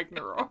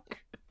Ragnarok.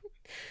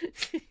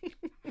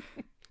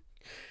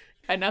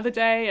 Another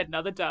day,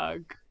 another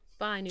Doug.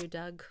 Bye, new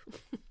Doug.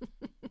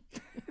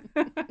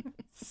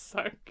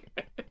 So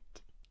good.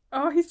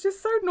 Oh, he's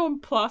just so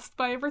nonplussed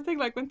by everything.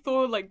 When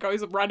Thor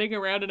goes running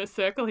around in a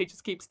circle, he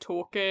just keeps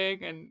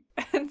talking,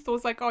 and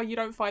Thor's like, "Oh, you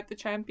don't fight the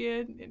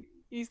champion?" And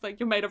he's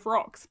like, "You're made of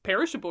rocks.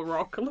 Perishable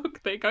rock.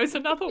 Look, there goes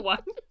another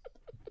one."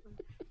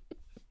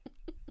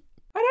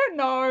 I don't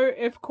know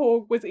if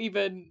Korg was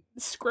even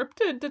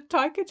scripted. Did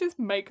Taika just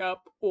make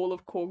up all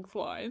of Korg's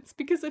lines?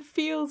 Because it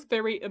feels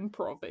very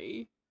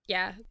improv-y.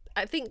 Yeah,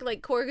 I think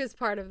like Korg is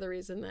part of the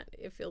reason that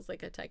it feels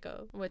like a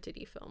Taika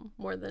Waititi film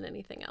more than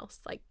anything else.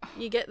 Like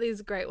you get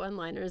these great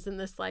one-liners and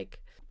this like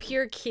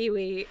pure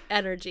Kiwi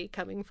energy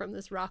coming from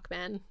this rock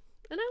man,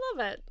 and I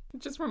love it.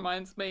 It just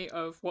reminds me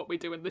of What We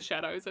Do in the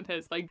Shadows and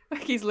his like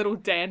his little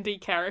dandy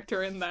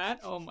character in that.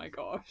 Oh my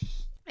gosh.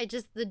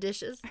 The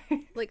dishes,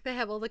 like they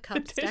have all the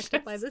cups stacked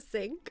up by the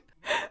sink.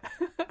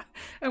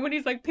 And when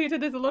he's like, Peter,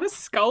 there's a lot of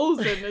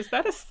skulls in. Is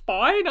that a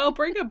spine? I'll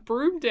bring a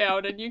broom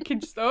down and you can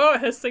just,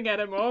 hissing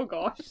at him. Oh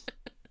gosh.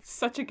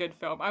 Such a good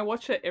film. I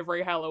watch it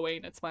every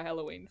Halloween. It's my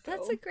Halloween film.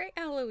 That's a great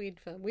Halloween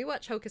film. We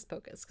watch Hocus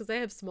Pocus because I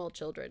have small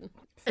children.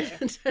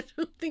 And I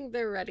don't think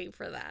they're ready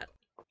for that.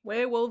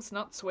 Werewolves,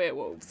 not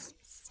swearwolves.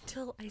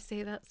 Still, I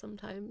say that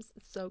sometimes.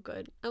 It's so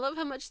good. I love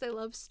how much they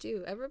love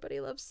Stu. Everybody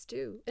loves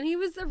Stu. And he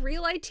was a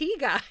real IT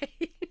guy.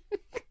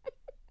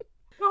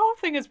 The whole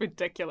thing is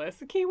ridiculous.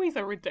 The Kiwis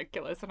are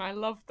ridiculous, and I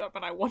love them,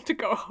 and I want to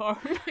go home.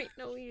 I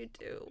know you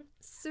do.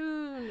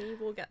 Soon you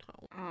will get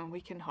home. Oh,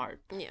 we can hope.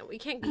 Yeah, we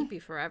can't keep you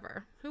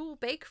forever. Who will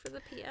bake for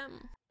the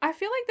PM? I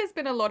feel like there's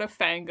been a lot of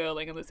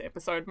fangirling in this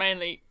episode,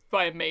 mainly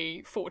by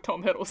me for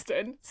Tom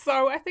Hiddleston.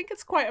 So I think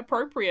it's quite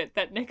appropriate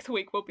that next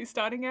week we'll be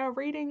starting our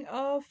reading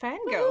of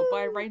Fangirl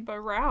by Rainbow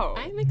Rowell.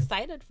 I'm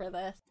excited for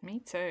this. Me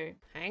too.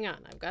 Hang on,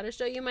 I've got to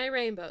show you my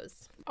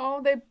rainbows.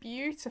 Oh, they're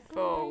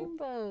beautiful.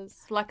 Rainbows.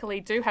 Luckily,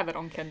 do have it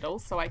on Kindle,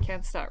 so I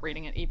can start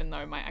reading it even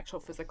though my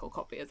actual physical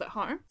copy is at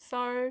home.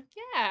 So,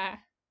 yeah.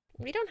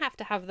 We don't have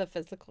to have the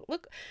physical.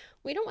 Look,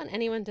 we don't want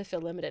anyone to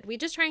feel limited. We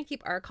just try and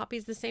keep our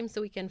copies the same so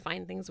we can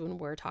find things when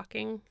we're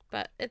talking.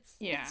 But it's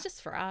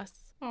just for us.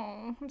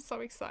 Oh, I'm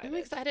so excited. I'm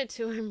excited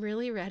too. I'm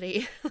really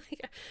ready.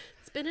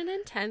 It's been an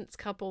intense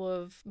couple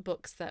of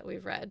books that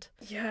we've read.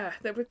 Yeah,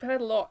 we've had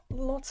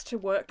lots to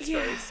work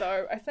through.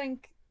 So I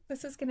think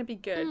this is going to be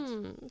good.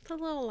 It's a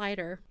little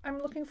lighter. I'm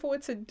looking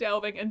forward to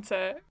delving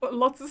into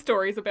lots of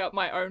stories about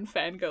my own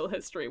fangirl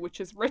history,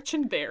 which is rich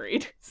and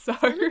varied. So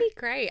it's gonna be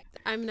great.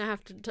 I'm gonna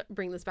have to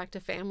bring this back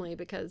to family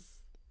because,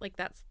 like,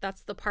 that's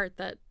the part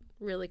that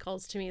really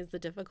calls to me is the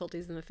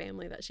difficulties in the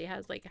family that she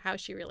has, like how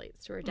she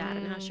relates to her dad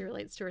and how she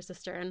relates to her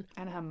sister and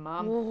her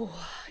mum.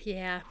 Oh,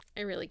 yeah.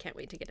 I really can't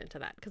wait to get into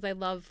that because I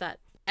love that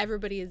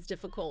everybody is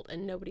difficult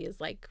and nobody is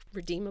like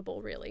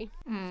redeemable, really.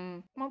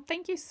 Well,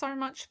 thank you so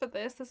much for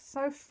this. This is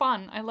so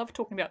fun. I love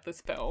talking about this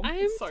film.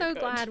 I'm so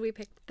glad we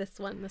picked this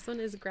one. This one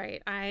is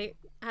great. I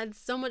had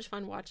so much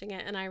fun watching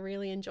it and I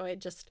really enjoyed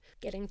just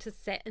getting to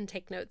sit and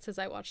take notes as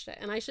I watched it.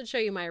 And I should show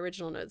you my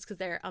original notes because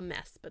they're a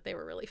mess, but they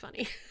were really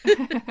funny.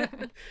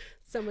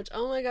 So much,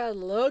 oh my god,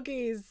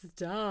 Loki,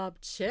 stop,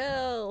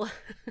 chill.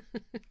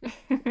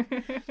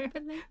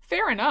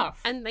 Fair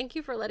enough. And thank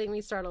you for letting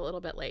me start a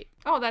little bit late.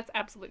 Oh, that's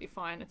absolutely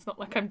fine. It's not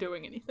like I'm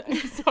doing anything,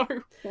 so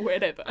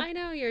whatever. I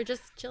know, you're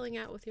just chilling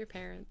out with your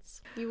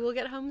parents. You will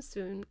get home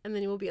soon, and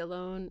then you will be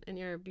alone in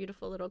your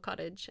beautiful little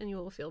cottage, and you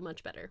will feel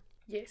much better.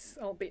 Yes,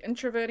 I'll be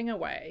introverting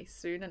away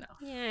soon enough.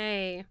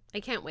 Yay. I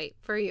can't wait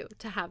for you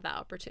to have that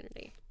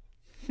opportunity.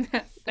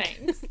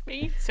 Thanks.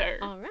 Me too.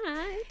 All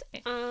right.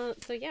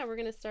 So yeah, we're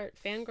gonna start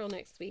Fangirl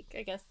next week.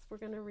 I guess we're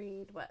gonna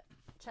read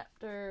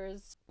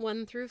chapters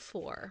 1 through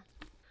 4.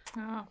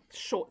 Oh,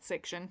 short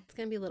section. It's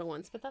gonna be little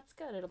ones, but that's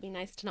good. It'll be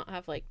nice to not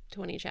have like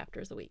 20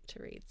 chapters a week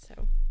to read.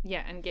 So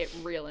yeah, and get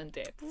real in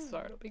depth. So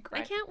it'll be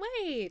great. I can't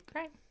wait.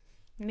 Great.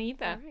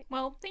 Neither. Right.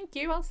 Well, thank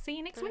you. I'll see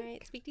you next week. All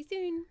right. Speak to you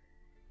soon.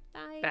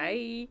 Bye.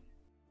 Bye.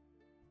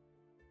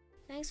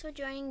 Thanks for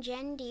joining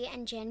Gen D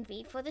and Gen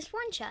V for this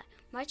one shot.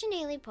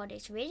 Martinelli Pod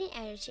is written,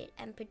 edited,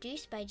 and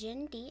produced by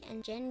Gen D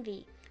and Gen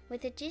V,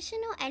 with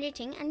additional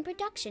editing and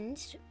production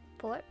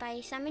support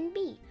by Simon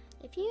B.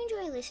 If you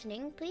enjoy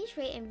listening, please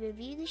rate and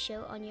review the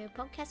show on your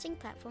podcasting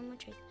platform of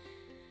choice.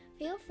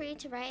 Feel free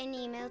to write an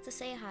email to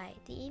say hi.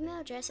 The email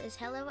address is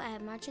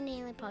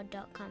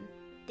hello@martinellipod.com.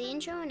 The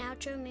intro and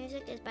outro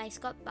music is by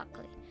Scott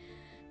Buckley.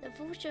 The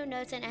full show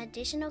notes and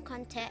additional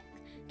content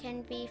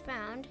can be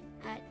found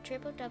at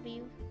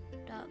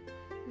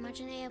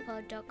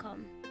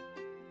www.martinellipod.com.